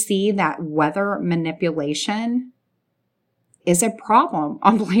 I see that weather manipulation is a problem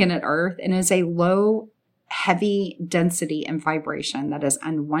on planet Earth and is a low, heavy density and vibration that is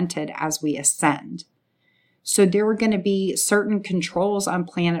unwanted as we ascend. So there are going to be certain controls on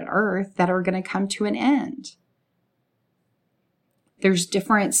planet Earth that are going to come to an end. There's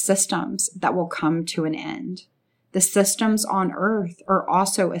different systems that will come to an end. The systems on Earth are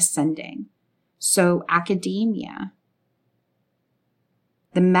also ascending. So academia,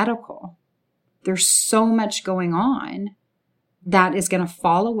 the medical, there's so much going on that is going to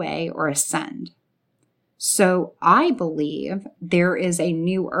fall away or ascend. So I believe there is a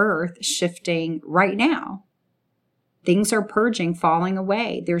new Earth shifting right now. Things are purging, falling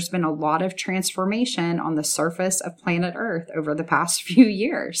away. There's been a lot of transformation on the surface of planet Earth over the past few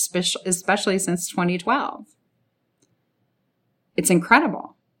years, especially since 2012. It's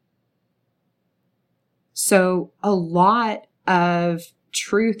incredible. So a lot of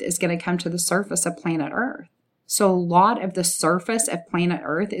truth is going to come to the surface of planet Earth. So a lot of the surface of planet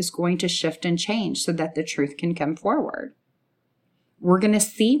Earth is going to shift and change so that the truth can come forward. We're going to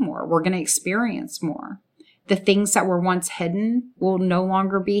see more. We're going to experience more. The things that were once hidden will no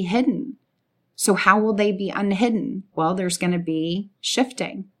longer be hidden. So how will they be unhidden? Well, there's going to be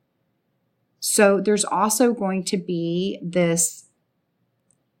shifting. So there's also going to be this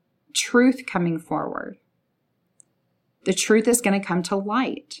truth coming forward. The truth is going to come to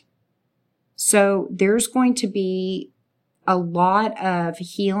light. So there's going to be a lot of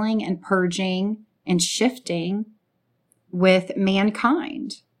healing and purging and shifting with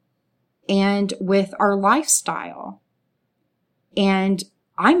mankind and with our lifestyle. And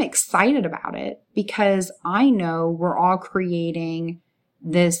I'm excited about it because I know we're all creating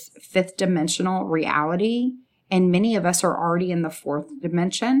this fifth dimensional reality, and many of us are already in the fourth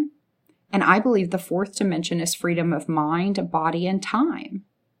dimension. And I believe the fourth dimension is freedom of mind, body, and time.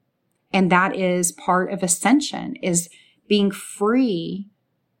 And that is part of ascension, is being free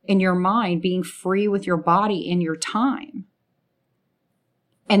in your mind, being free with your body and your time.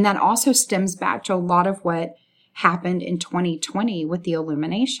 And that also stems back to a lot of what happened in 2020 with the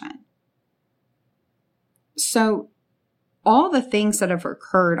illumination. So all the things that have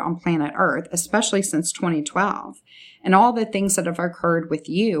occurred on planet Earth, especially since 2012, and all the things that have occurred with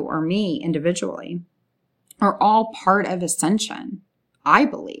you or me individually, are all part of ascension, I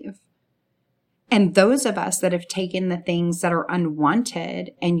believe. And those of us that have taken the things that are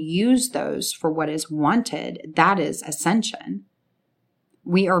unwanted and used those for what is wanted, that is ascension.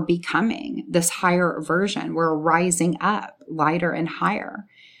 We are becoming this higher version. We're rising up lighter and higher.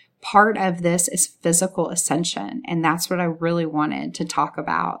 Part of this is physical ascension. And that's what I really wanted to talk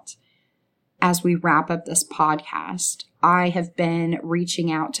about as we wrap up this podcast. I have been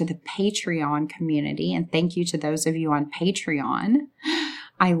reaching out to the Patreon community, and thank you to those of you on Patreon.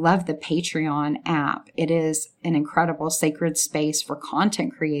 I love the Patreon app. It is an incredible sacred space for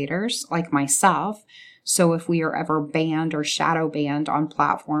content creators like myself. So if we are ever banned or shadow banned on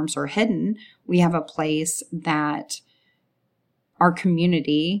platforms or hidden, We have a place that our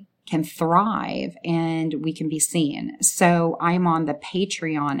community can thrive and we can be seen. So I'm on the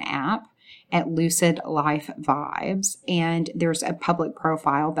Patreon app at Lucid Life Vibes, and there's a public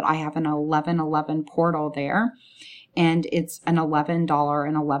profile, but I have an 1111 portal there, and it's an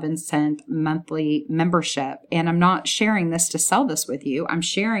 $11.11 monthly membership. And I'm not sharing this to sell this with you. I'm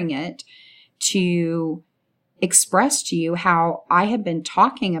sharing it to express to you how I have been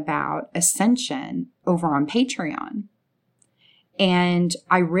talking about Ascension over on Patreon. And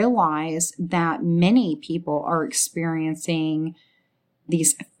I realize that many people are experiencing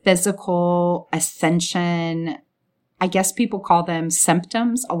these physical ascension, I guess people call them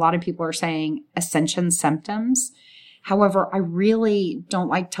symptoms. A lot of people are saying ascension symptoms. However, I really don't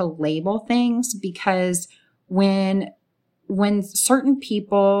like to label things, because when certain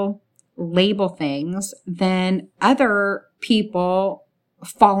people label things, then other people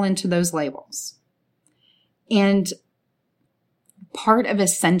fall into those labels. And part of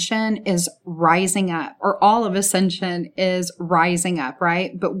ascension is rising up, or all of ascension is rising up,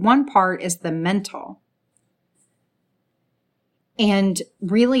 right? But one part is the mental. And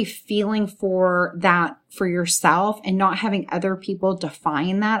really feeling for that for yourself and not having other people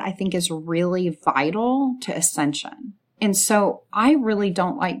define that, I think, is really vital to ascension. And so I really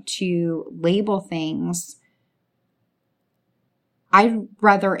don't like to label things. I'd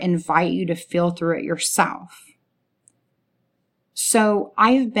rather invite you to feel through it yourself. So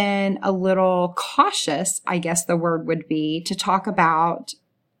I've been a little cautious, I guess the word would be, to talk about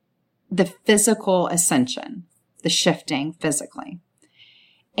the physical ascension, the shifting physically.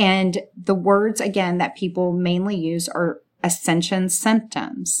 And the words, again, that people mainly use are ascension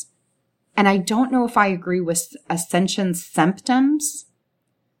symptoms. And I don't know if I agree with ascension symptoms.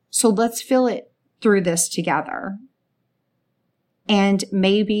 So let's feel it through this together. And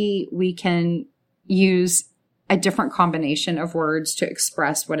maybe we can use a different combination of words to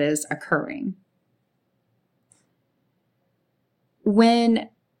express what is occurring. When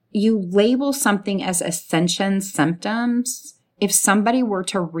you label something as ascension symptoms, if somebody were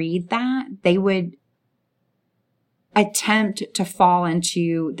to read that, they would attempt to fall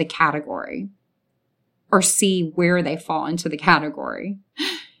into the category or see where they fall into the category.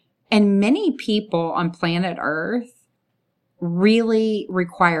 And many people on planet Earth really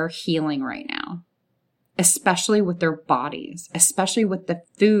require healing right now, especially with their bodies, especially with the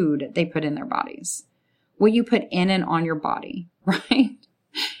food they put in their bodies, what you put in and on your body, right?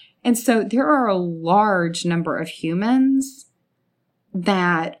 And so there are a large number of humans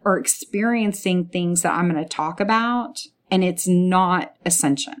that are experiencing things that I'm going to talk about, and it's not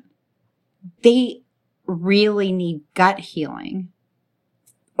ascension. They really need gut healing,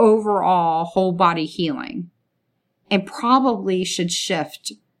 overall whole body healing, and probably should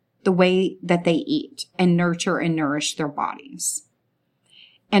shift the way that they eat and nurture and nourish their bodies.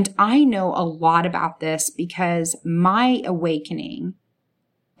 And I know a lot about this because my awakening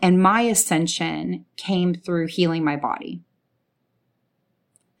and my ascension came through healing my body.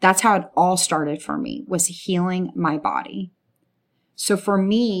 That's how it all started for me, was healing my body. So for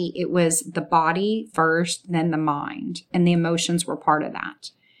me, it was the body first, then the mind, and the emotions were part of that.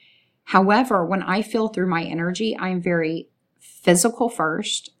 However, when I feel through my energy, I'm very physical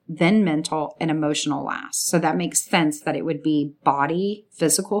first, then mental, and emotional last. So that makes sense that it would be body,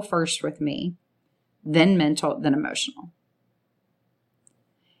 physical first with me, then mental, then emotional.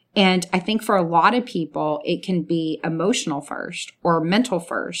 And I think for a lot of people, it can be emotional first or mental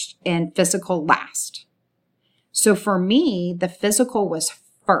first and physical last. So for me, the physical was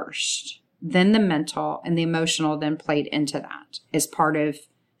first, then the mental, and the emotional then played into that as part of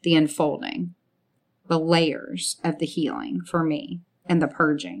the unfolding, the layers of the healing for me, and the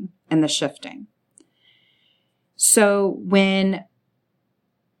purging and the shifting. So when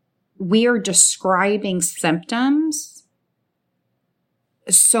we are describing symptoms,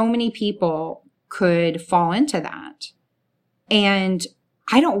 so many people could fall into that. And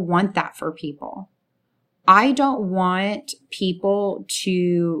I don't want that for people. I don't want people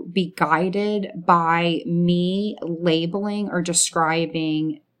to be guided by me labeling or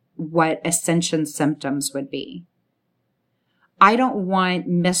describing what ascension symptoms would be. I don't want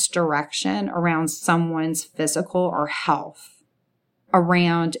misdirection around someone's physical or health,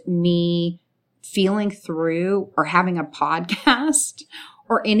 around me feeling through or having a podcast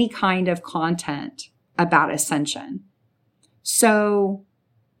or any kind of content about ascension. So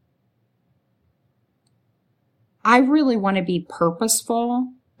I really want to be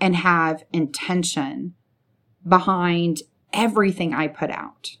purposeful and have intention behind everything I put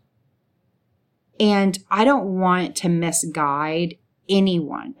out. And I don't want to misguide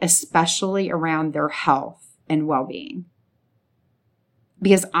anyone, especially around their health and well-being.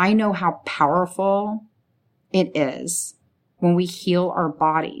 Because I know how powerful it is when we heal our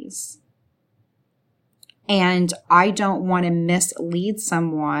bodies. And I don't want to mislead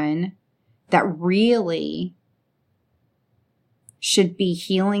someone that really should be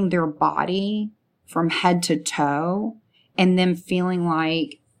healing their body from head to toe and them feeling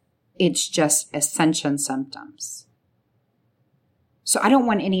like it's just Ascension symptoms. So I don't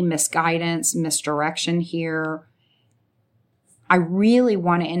want any misguidance, misdirection here. I really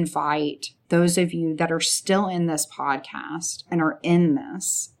want to invite those of you that are still in this podcast and are in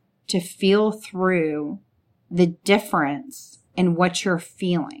this to feel through the difference in what you're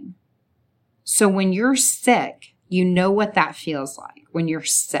feeling. So when you're sick, you know what that feels like when you're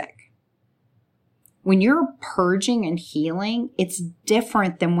sick. When you're purging and healing, it's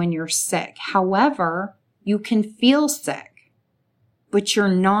different than when you're sick. However, you can feel sick, but you're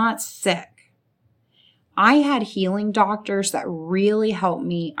not sick. I had healing doctors that really helped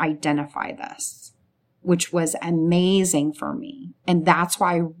me identify this, which was amazing for me. And that's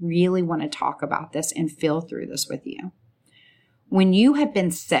why I really want to talk about this and feel through this with you. When you have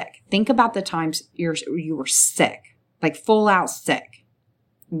been sick, think about the times you were sick, like full out sick,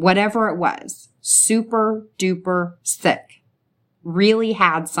 whatever it was, super duper sick, really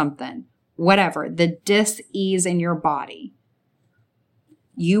had something, whatever, the dis-ease in your body.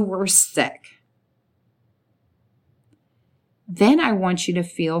 You were sick. Then I want you to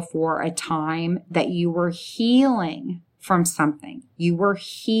feel for a time that you were healing from something. You were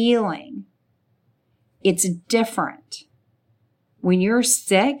healing. It's different. When you're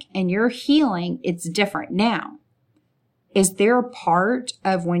sick and you're healing, it's different. Now, is there a part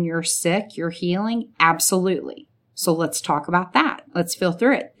of when you're sick, you're healing? Absolutely. So let's talk about that. Let's feel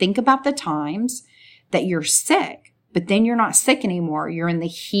through it. Think about the times that you're sick, but then you're not sick anymore. You're in the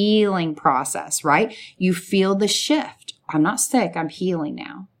healing process, right? You feel the shift. I'm not sick. I'm healing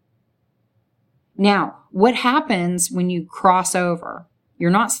now. Now, what happens when you cross over? You're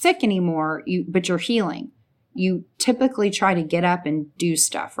not sick anymore, but you're healing. You typically try to get up and do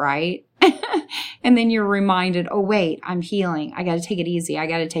stuff, right? And then you're reminded, oh, wait, I'm healing. I got to take it easy. I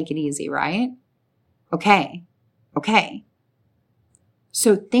got to take it easy, right? Okay.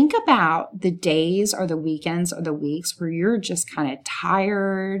 So think about the days or the weekends or the weeks where you're just kind of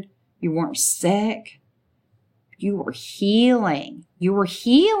tired. You weren't sick. You were healing. You were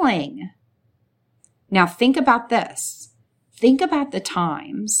healing. Now think about this. Think about the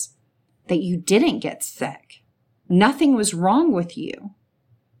times that you didn't get sick. Nothing was wrong with you,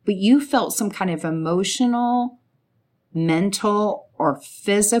 but you felt some kind of emotional, mental, or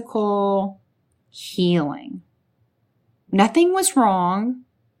physical healing. Nothing was wrong.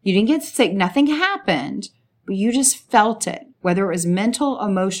 You didn't get sick. Nothing happened, but you just felt it, whether it was mental,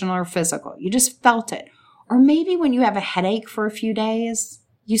 emotional, or physical. You just felt it. Or maybe when you have a headache for a few days,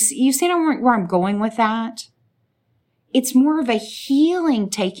 you see where I'm going with that? It's more of a healing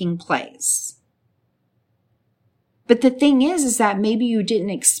taking place. But the thing is that maybe you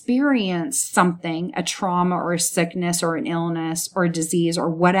didn't experience something, a trauma or a sickness or an illness or a disease or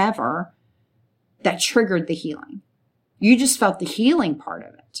whatever that triggered the healing. You just felt the healing part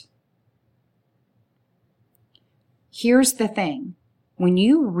of it. Here's the thing. When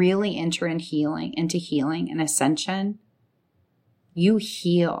you really enter into healing and ascension, you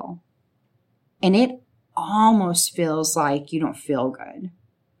heal. And it almost feels like you don't feel good.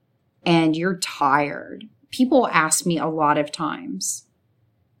 And you're tired. People ask me a lot of times,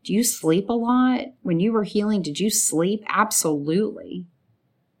 do you sleep a lot? When you were healing, did you sleep? Absolutely.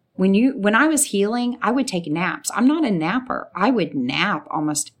 When I was healing, I would take naps. I'm not a napper. I would nap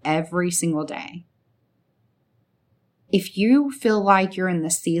almost every single day. If you feel like you're in the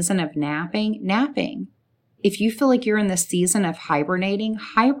season of napping. If you feel like you're in the season of hibernating,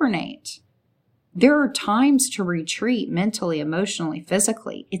 hibernate. There are times to retreat mentally, emotionally,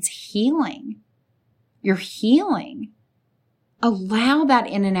 physically. It's healing. You're healing. Allow that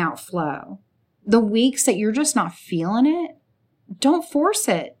in and out flow. The weeks that you're just not feeling it, don't force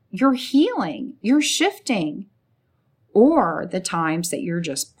it. You're healing. You're shifting. Or the times that you're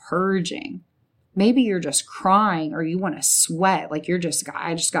just purging. Maybe you're just crying or you want to sweat. Like I just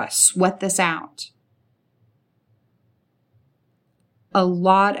got to sweat this out. A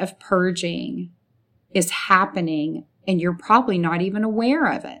lot of purging is happening and you're probably not even aware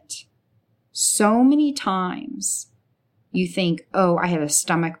of it. So many times you think, oh, I have a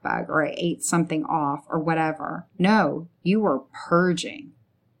stomach bug or I ate something off or whatever. No, you were purging.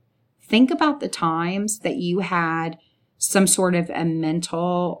 Think about the times that you had some sort of a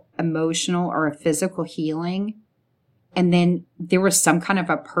mental, emotional, or a physical healing And then there was some kind of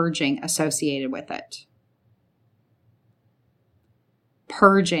a purging associated with it.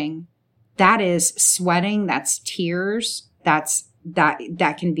 Purging, that is sweating, that's tears,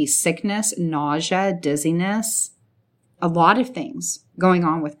 that can be sickness, nausea, dizziness, a lot of things going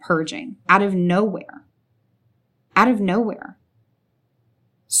on with purging out of nowhere. Out of nowhere.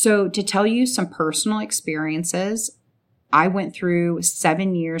 So to tell you some personal experiences, I went through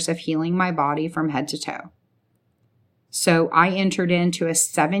 7 years of healing my body from head to toe. So I entered into a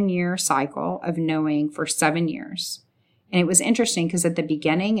 7-year cycle of knowing for 7 years. And it was interesting because at the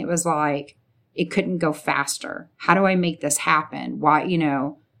beginning, it was like, it couldn't go faster. How do I make this happen? Why,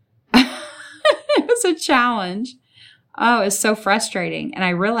 it was a challenge. Oh, it's so frustrating. And I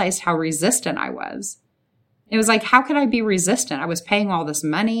realized how resistant I was. It was like, how could I be resistant? I was paying all this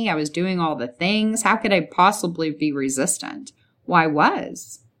money. I was doing all the things. How could I possibly be resistant? Well, I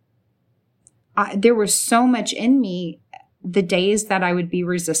was. There was so much in me. The days that I would be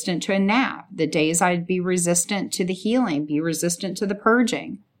resistant to a nap, the days I'd be resistant to the healing, be resistant to the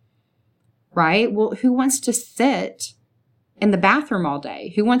purging, right? Well, who wants to sit in the bathroom all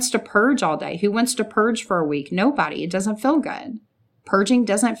day? Who wants to purge all day? Who wants to purge for a week? Nobody. It doesn't feel good. Purging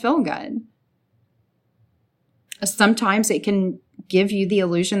doesn't feel good. Sometimes it can give you the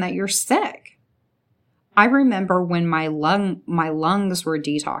illusion that you're sick. I remember when my lungs were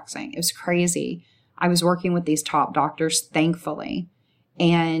detoxing. It was crazy. I was working with these top doctors, thankfully,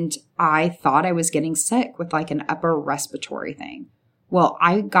 and I thought I was getting sick with like an upper respiratory thing. Well,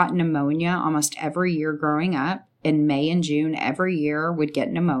 I got pneumonia almost every year growing up. In May and June, every year would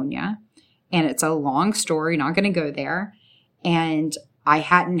get pneumonia. And it's a long story, not going to go there. And I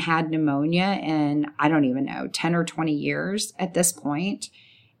hadn't had pneumonia in, I don't even know, 10 or 20 years at this point.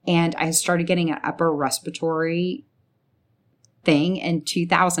 And I started getting an upper respiratory thing in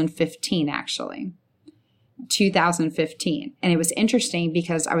 2015, actually. 2015. And it was interesting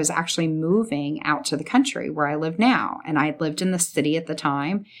because I was actually moving out to the country where I live now. And I lived in the city at the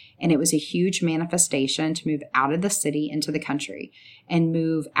time. And it was a huge manifestation to move out of the city into the country and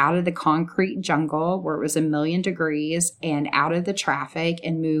move out of the concrete jungle where it was 1,000,000 degrees and out of the traffic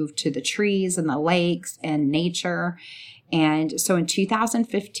and move to the trees and the lakes and nature. And so in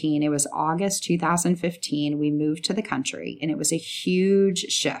 2015, it was August 2015, we moved to the country, and it was a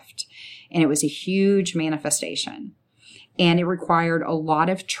huge shift. And it was a huge manifestation. And it required a lot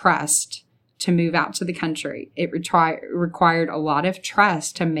of trust to move out to the country. It required a lot of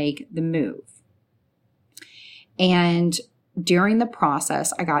trust to make the move. And during the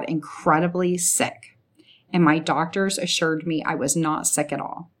process, I got incredibly sick. And my doctors assured me I was not sick at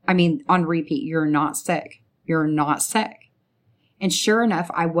all. I mean, on repeat, you're not sick. You're not sick. And sure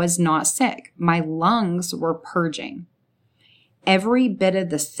enough, I was not sick. My lungs were purging. Every bit of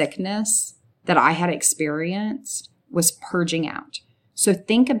the sickness that I had experienced was purging out. So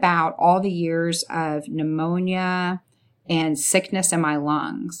think about all the years of pneumonia and sickness in my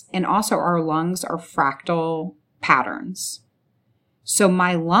lungs. And also our lungs are fractal patterns. So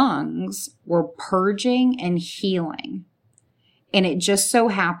my lungs were purging and healing. And it just so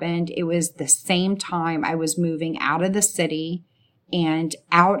happened it was the same time I was moving out of the city and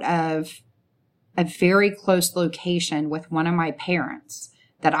out of a very close location with one of my parents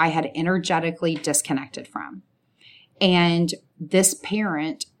that I had energetically disconnected from. And this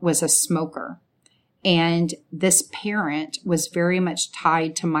parent was a smoker. And this parent was very much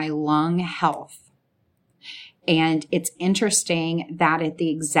tied to my lung health. And it's interesting that at the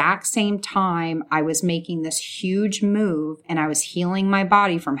exact same time I was making this huge move and I was healing my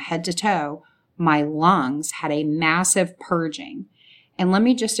body from head to toe, my lungs had a massive purging. And let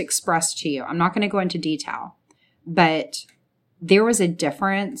me just express to you, I'm not going to go into detail, but there was a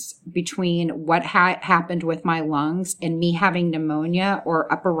difference between what happened with my lungs and me having pneumonia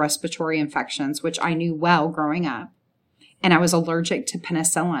or upper respiratory infections, which I knew well growing up. And I was allergic to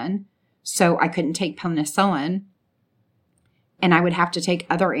penicillin, so I couldn't take penicillin. And I would have to take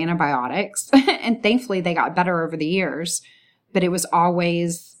other antibiotics. And thankfully, they got better over the years. But it was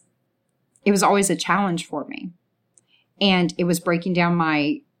always a challenge for me. And it was breaking down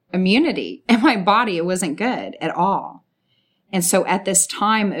my immunity in my body. It wasn't good at all. And so at this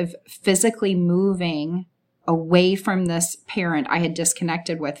time of physically moving away from this parent I had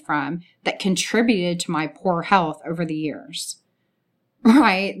disconnected from that contributed to my poor health over the years,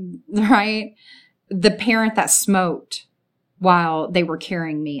 right? The parent that smoked while they were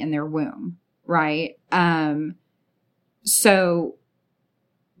carrying me in their womb, right? So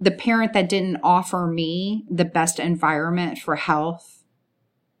the parent that didn't offer me the best environment for health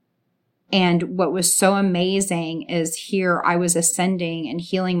And what was so amazing is here I was ascending and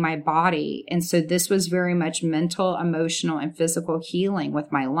healing my body. And so this was very much mental, emotional, and physical healing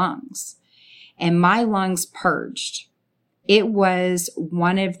with my lungs. And my lungs purged. It was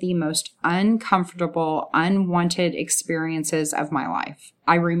one of the most uncomfortable, unwanted experiences of my life.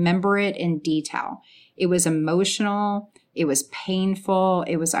 I remember it in detail. It was emotional. It was painful.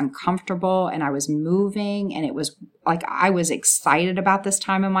 It was uncomfortable, and I was moving, and it was like I was excited about this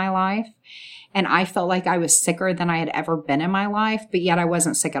time in my life. And I felt like I was sicker than I had ever been in my life, but yet I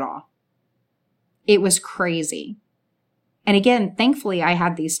wasn't sick at all. It was crazy. And again, thankfully, I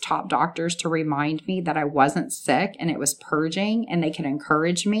had these top doctors to remind me that I wasn't sick and it was purging, and they could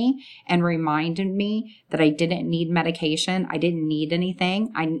encourage me and reminded me that I didn't need medication. I didn't need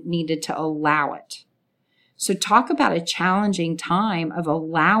anything. I needed to allow it. So talk about a challenging time of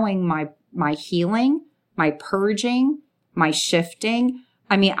allowing my healing, my purging, my shifting.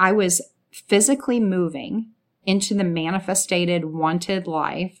 I mean, I was physically moving into the manifested, wanted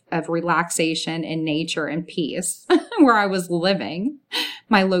life of relaxation and nature and peace where I was living,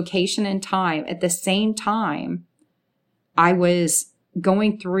 my location and time. At the same time, I was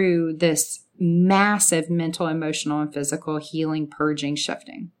going through this massive mental, emotional, and physical healing, purging,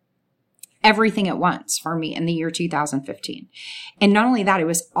 shifting. Everything at once for me in the year 2015. And not only that, it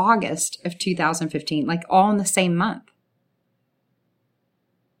was August of 2015, like all in the same month.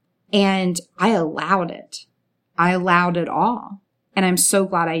 And I allowed it. I allowed it all. And I'm so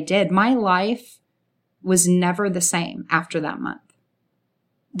glad I did. My life was never the same after that month.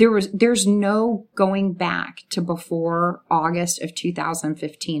 There's no going back to before August of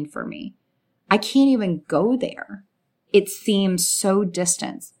 2015 for me. I can't even go there. It seems so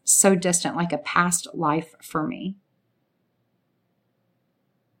distant, like a past life for me.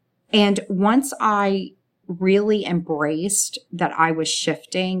 And once I really embraced that I was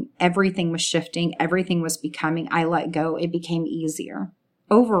shifting, everything was becoming, I let go, it became easier.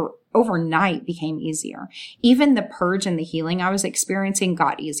 Overnight became easier. Even the purge and the healing I was experiencing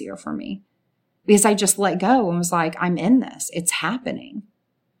got easier for me because I just let go and was like, I'm in this. It's happening.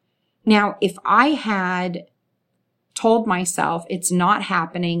 Now, if I had told myself it's not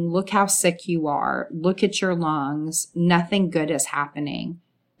happening, look how sick you are, look at your lungs, nothing good is happening,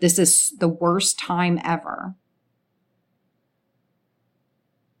 this is the worst time ever,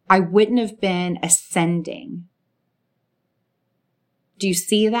 I wouldn't have been ascending. Do you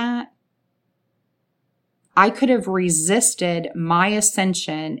see that? I could have resisted my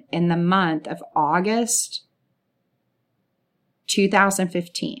ascension in the month of August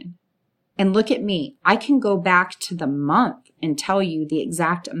 2015. And look at me. I can go back to the month and tell you the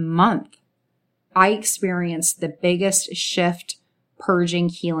exact month I experienced the biggest shift, purging,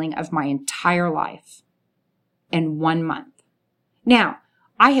 healing of my entire life in 1 month. Now,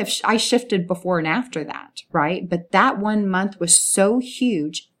 I shifted before and after that, right? But that 1 month was so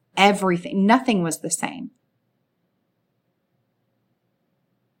huge. Nothing was the same.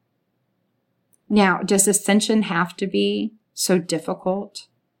 Now, does ascension have to be so difficult?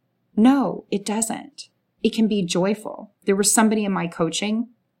 No, it doesn't. It can be joyful. There was somebody in my coaching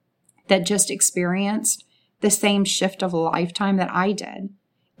that just experienced the same shift of a lifetime that I did,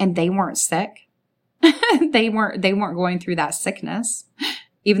 and they weren't sick. They weren't going through that sickness.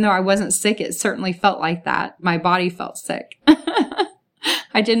 Even though I wasn't sick, it certainly felt like that. My body felt sick.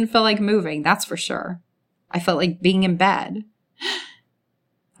 I didn't feel like moving, that's for sure. I felt like being in bed.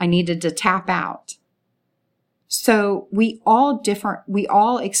 I needed to tap out. So we all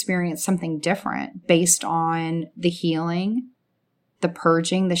experience something different based on the healing, the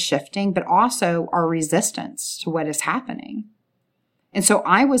purging, the shifting, but also our resistance to what is happening. And so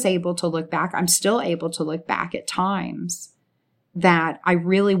I was able to look back. I'm still able to look back at times that I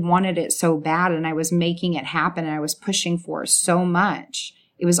really wanted it so bad and I was making it happen and I was pushing for it so much.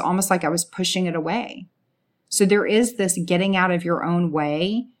 It was almost like I was pushing it away. So there is this getting out of your own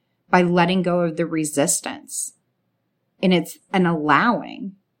way by letting go of the resistance. And it's an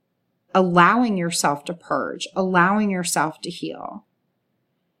allowing yourself to purge, allowing yourself to heal.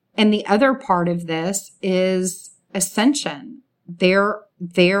 And the other part of this is ascension. There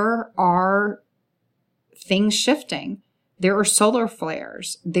are things shifting. There are solar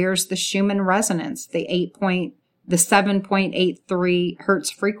flares. There's the Schumann resonance, the 7.83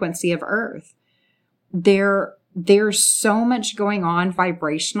 hertz frequency of Earth. There's so much going on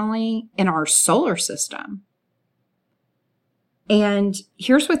vibrationally in our solar system. And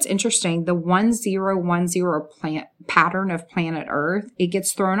here's what's interesting. The 1010 pattern of planet Earth, it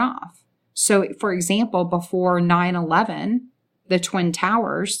gets thrown off. So, for example, before 9/11, the Twin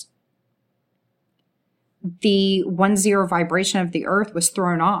Towers, the 10 vibration of the Earth was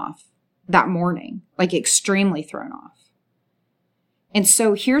thrown off. that morning, like extremely thrown off. And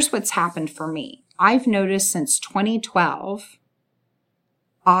so here's what's happened for me. I've noticed since 2012,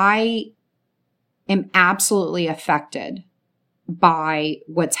 I am absolutely affected by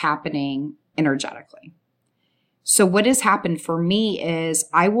what's happening energetically. So what has happened for me is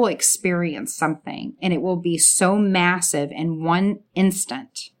I will experience something and it will be so massive in one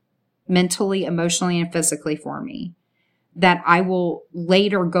instant, mentally, emotionally, and physically for me, that I will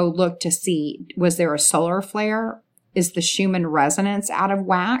later go look to see, was there a solar flare? Is the Schumann resonance out of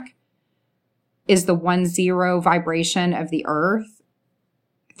whack? Is the 1-0 vibration of the earth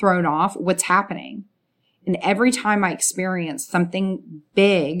thrown off? What's happening? And every time I experience something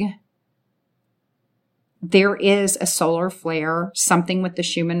big, there is a solar flare, something with the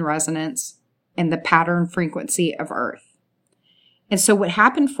Schumann resonance and the pattern frequency of earth. And so what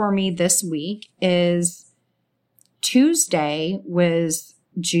happened for me this week is Tuesday was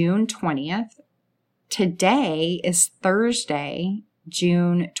June 20th. Today is Thursday,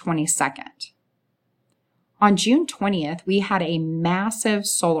 June 22nd. On June 20th, we had a massive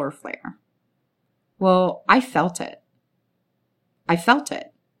solar flare. Well, I felt it.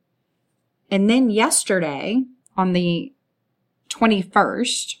 And then yesterday, on the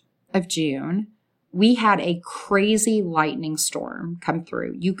 21st of June, we had a crazy lightning storm come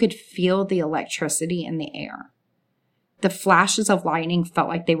through. You could feel the electricity in the air. The flashes of lightning felt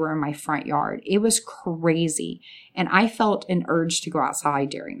like they were in my front yard. It was crazy. And I felt an urge to go outside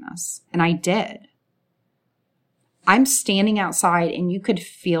during this. And I did. I'm standing outside and you could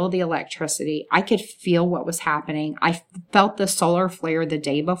feel the electricity. I could feel what was happening. I felt the solar flare the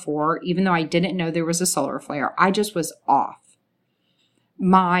day before, even though I didn't know there was a solar flare. I just was off.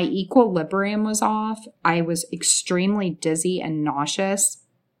 My equilibrium was off. I was extremely dizzy and nauseous.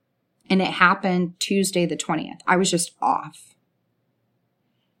 And it happened Tuesday the 20th. I was just off.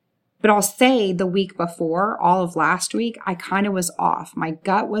 But I'll say the week before, all of last week, I kind of was off. My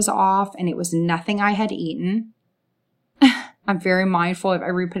gut was off and it was nothing I had eaten. I'm very mindful of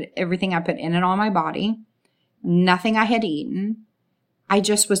everything I put in and on my body. Nothing I had eaten. I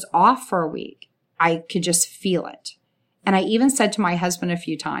just was off for a week. I could just feel it. And I even said to my husband a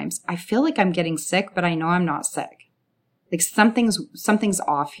few times, I feel like I'm getting sick, but I know I'm not sick. Like something's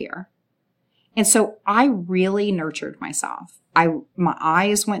off here. And so I really nurtured myself. My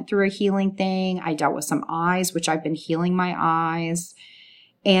eyes went through a healing thing. I dealt with some eyes, which I've been healing my eyes.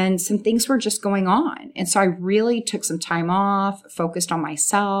 And some things were just going on. And so I really took some time off, focused on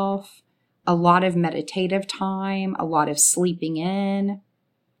myself, a lot of meditative time, a lot of sleeping in.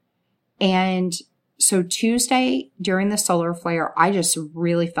 And so Tuesday during the solar flare, I just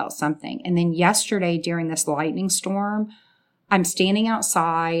really felt something. And then yesterday during this lightning storm, I'm standing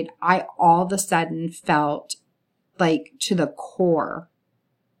outside. I all of a sudden felt like to the core,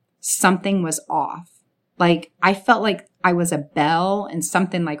 something was off. Like I felt like I was a bell and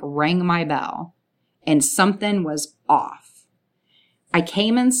something like rang my bell and something was off. I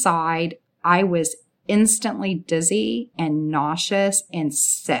came inside. I was instantly dizzy and nauseous and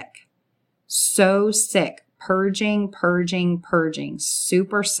sick. So sick. Purging,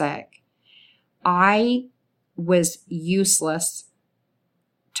 super sick. I was useless,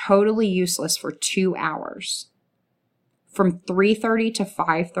 totally useless for 2 hours. From 3:30 to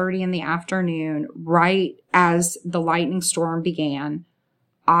 5:30 in the afternoon, right as the lightning storm began,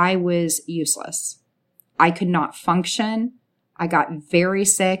 I was useless. I could not function. I got very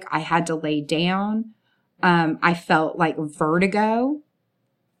sick. I had to lay down. I felt like vertigo.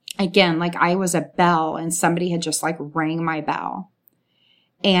 Again, like I was a bell and somebody had just like rang my bell.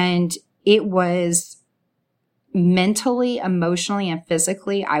 And it was mentally, emotionally, and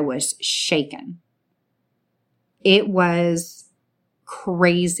physically, I was shaken. It was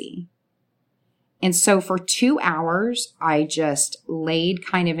crazy. And so for 2 hours, I just laid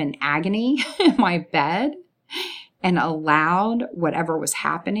kind of in agony in my bed and allowed whatever was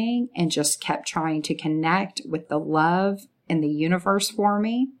happening and just kept trying to connect with the love in the universe for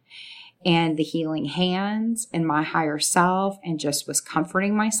me and the healing hands and my higher self and just was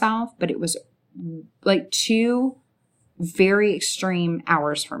comforting myself. But it was like 2 very extreme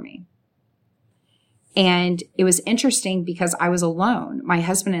hours for me. And it was interesting because I was alone. My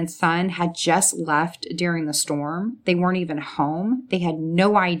husband and son had just left during the storm. They weren't even home. They had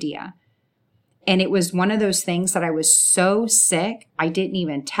no idea. And it was one of those things that I was so sick. I didn't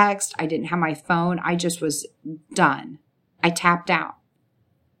even text. I didn't have my phone. I just was done. I tapped out.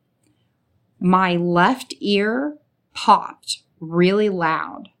 My left ear popped really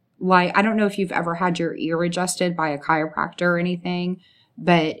loud. Like, I don't know if you've ever had your ear adjusted by a chiropractor or anything,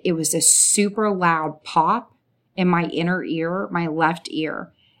 but it was a super loud pop in my inner ear, my left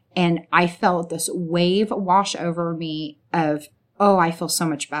ear. And I felt this wave wash over me of, oh, I feel so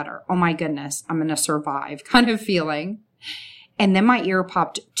much better. Oh my goodness, I'm going to survive kind of feeling. And then my ear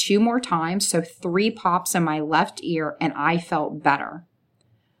popped 2 more times. So 3 pops in my left ear, and I felt better.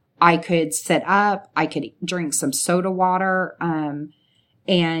 I could sit up. I could drink some soda water.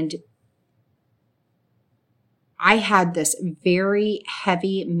 And I had this very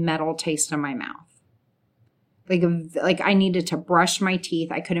heavy metal taste in my mouth. Like I needed to brush my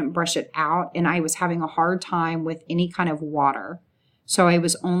teeth. I couldn't brush it out. And I was having a hard time with any kind of water. So I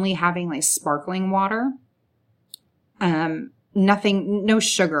was only having like sparkling water. Nothing, no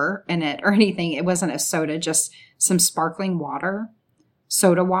sugar in it or anything. It wasn't a soda, just some sparkling water,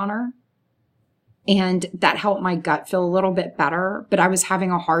 soda water. And that helped my gut feel a little bit better. But I was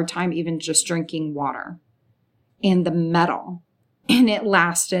having a hard time even just drinking water. And the metal. And it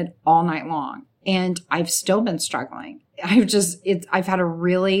lasted all night long. And I've still been struggling. I've had a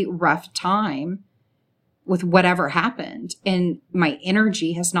really rough time with whatever happened. And my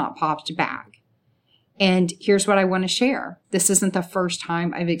energy has not popped back. And here's what I want to share. This isn't the first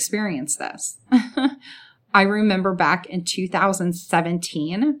time I've experienced this. I remember back in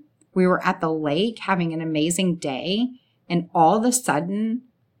 2017, we were at the lake having an amazing day. And all of a sudden,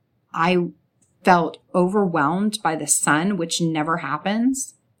 I felt overwhelmed by the sun, which never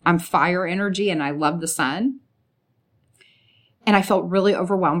happens. I'm fire energy and I love the sun. And I felt really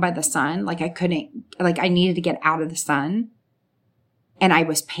overwhelmed by the sun. Like I needed to get out of the sun. And I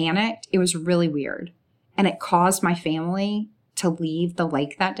was panicked. It was really weird. And it caused my family to leave the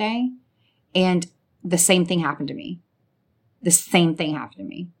lake that day. And the same thing happened to me.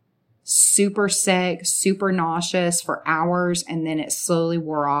 Super sick, super nauseous for hours. And then it slowly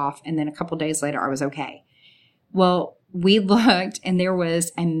wore off. And then a couple days later, I was okay. Well, we looked and there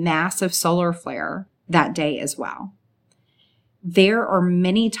was a massive solar flare that day as well. There are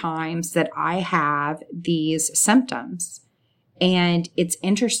many times that I have these symptoms. And it's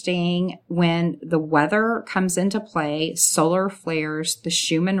interesting when the weather comes into play, solar flares, the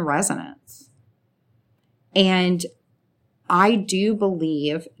Schumann resonance. And I do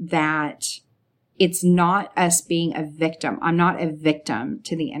believe that it's not us being a victim. I'm not a victim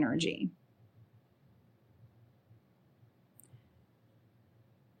to the energy.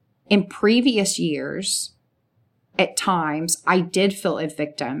 In previous years, at times, I did feel a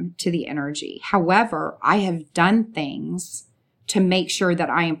victim to the energy. However, I have done things to make sure that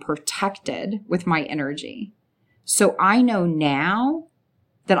I am protected with my energy. So I know now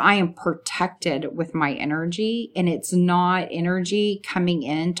that I am protected with my energy and it's not energy coming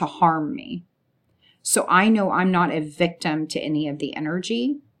in to harm me. So I know I'm not a victim to any of the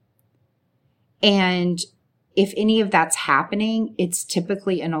energy. And if any of that's happening, it's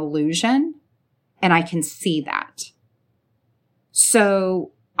typically an illusion, and I can see that.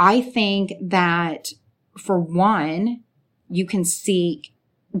 So I think that, for one, you can seek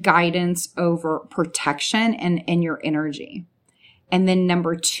guidance over protection and your energy. And then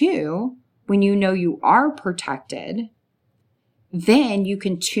number 2, when you know you are protected, then you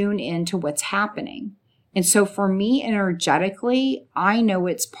can tune into what's happening. And so for me, energetically, I know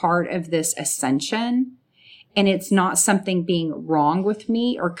it's part of this ascension. And it's not something being wrong with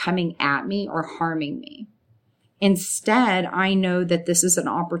me or coming at me or harming me. Instead, I know that this is an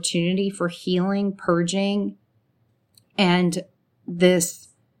opportunity for healing, purging, and this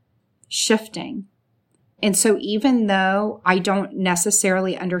shifting. And so even though I don't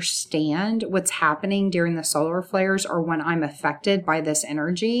necessarily understand what's happening during the solar flares or when I'm affected by this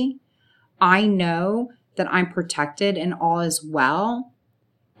energy, I know that I'm protected and all is well.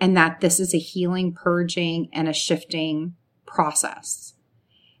 And that this is a healing, purging, and a shifting process.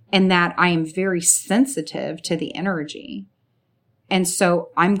 And that I am very sensitive to the energy. And so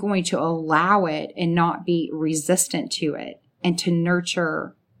I'm going to allow it and not be resistant to it and to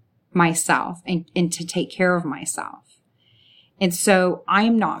nurture myself and to take care of myself. And so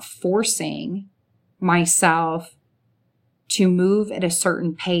I'm not forcing myself to move at a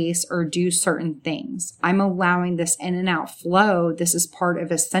certain pace or do certain things. I'm allowing this in and out flow. This is part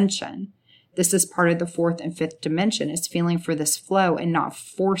of ascension. This is part of the 4th and 5th dimension. It's feeling for this flow and not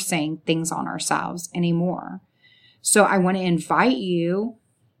forcing things on ourselves anymore. So I want to invite you,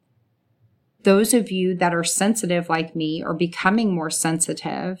 those of you that are sensitive like me or becoming more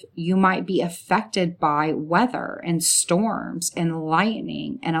sensitive, you might be affected by weather and storms and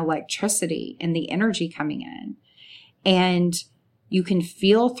lightning and electricity and the energy coming in. And you can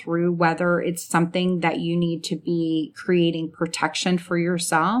feel through whether it's something that you need to be creating protection for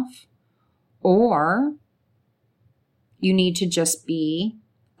yourself, or you need to just be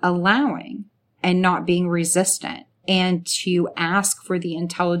allowing and not being resistant and to ask for the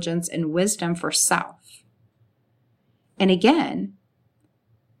intelligence and wisdom for self. And again,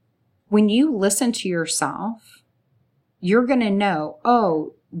 when you listen to yourself, you're going to know,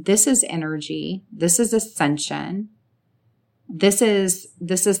 oh, this is energy. This is ascension. This is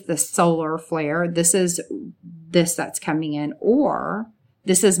the solar flare. This is this that's coming in, or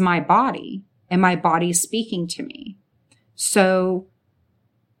this is my body and my body's speaking to me. So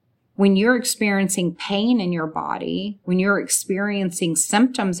when you're experiencing pain in your body, when you're experiencing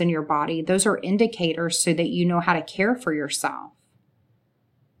symptoms in your body, those are indicators so that you know how to care for yourself.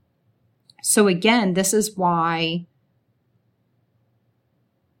 So again, this is why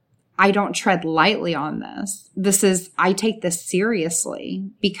I don't tread lightly on this. I take this seriously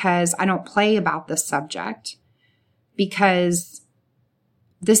because I don't play about this subject, because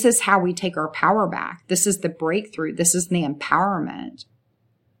this is how we take our power back. This is the breakthrough. This is the empowerment.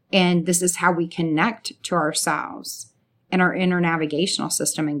 And this is how we connect to ourselves and our inner navigational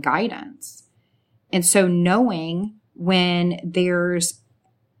system and guidance. And so knowing when there's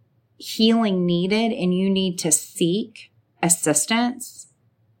healing needed and you need to seek assistance,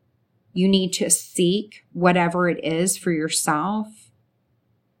 you need to seek whatever it is for yourself,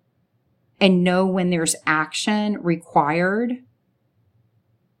 and know when there's action required,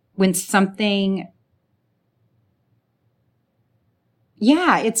 when something,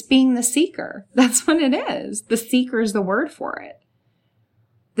 it's being the seeker. That's what it is. The seeker is the word for it.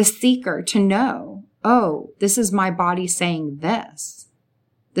 The seeker, to know, oh, this is my body saying this.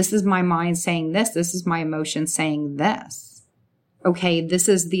 This is my mind saying this. This is my emotion saying this. Okay, this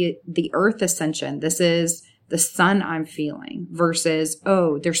is the earth ascension. This is the sun I'm feeling versus,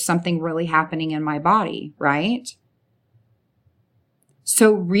 oh, there's something really happening in my body, right?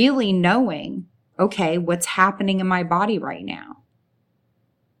 So really knowing, okay, what's happening in my body right now?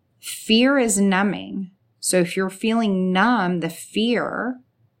 Fear is numbing. So if you're feeling numb, the fear,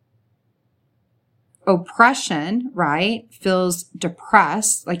 oppression, right, feels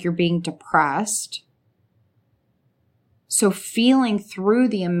depressed, like you're being depressed. So feeling through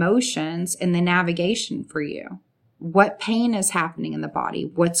the emotions and the navigation for you. What pain is happening in the body?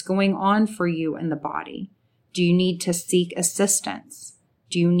 What's going on for you in the body? Do you need to seek assistance?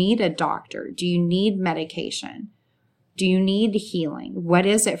 Do you need a doctor? Do you need medication? Do you need healing? What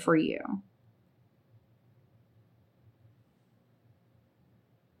is it for you?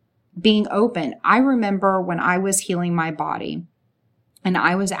 Being open. I remember when I was healing my body and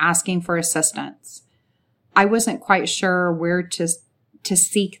I was asking for assistance, I wasn't quite sure where to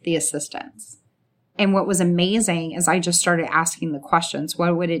seek the assistance. And what was amazing is I just started asking the questions.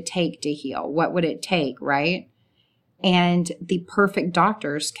 What would it take to heal? What would it take, right? And the perfect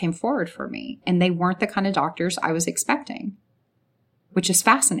doctors came forward for me. And they weren't the kind of doctors I was expecting, which is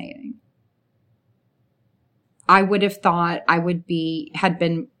fascinating. I would have thought I had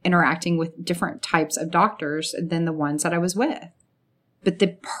been interacting with different types of doctors than the ones that I was with. But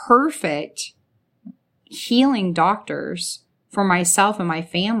the perfect healing doctors for myself and my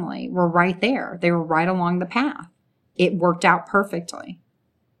family were right there. They were right along the path. It worked out perfectly.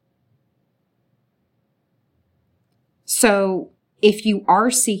 So if you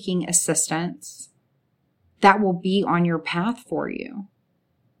are seeking assistance, that will be on your path for you.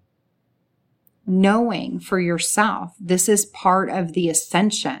 Knowing for yourself, this is part of the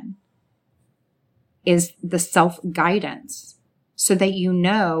ascension, is the self-guidance, so that you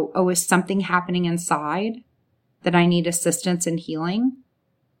know, oh, is something happening inside that I need assistance in healing?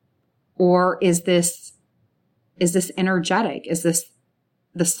 Or is this energetic? Is this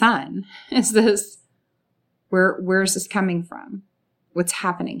the sun? Is this, where is this coming from? What's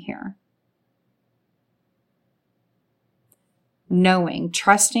happening here? Knowing,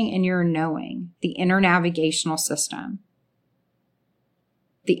 trusting in your knowing, the inner navigational system,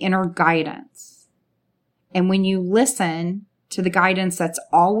 the inner guidance. And when you listen to the guidance that's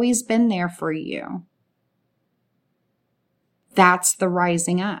always been there for you, that's the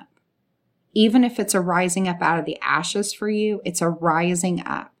rising up. Even if it's a rising up out of the ashes for you, it's a rising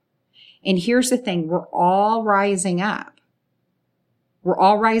up. And here's the thing, we're all rising up. We're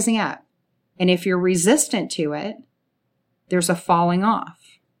all rising up. And if you're resistant to it, there's a falling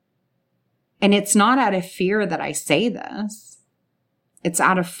off. And it's not out of fear that I say this. It's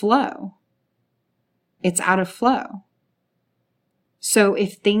out of flow. It's out of flow. So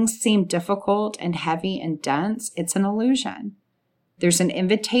if things seem difficult and heavy and dense, it's an illusion. There's an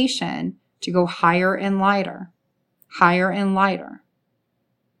invitation to go higher and lighter, higher and lighter.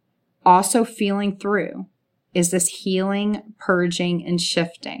 Also feeling through is this healing, purging, and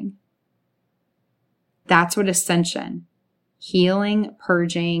shifting. That's what ascension, healing,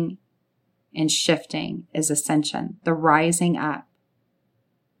 purging, and shifting is ascension, the rising up.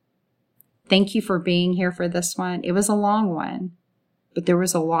 Thank you for being here for this one. It was a long one, but there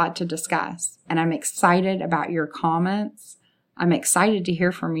was a lot to discuss. And I'm excited about your comments. I'm excited to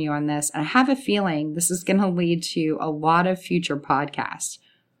hear from you on this. And I have a feeling this is going to lead to a lot of future podcasts.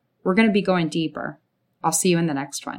 We're going to be going deeper. I'll see you in the next one.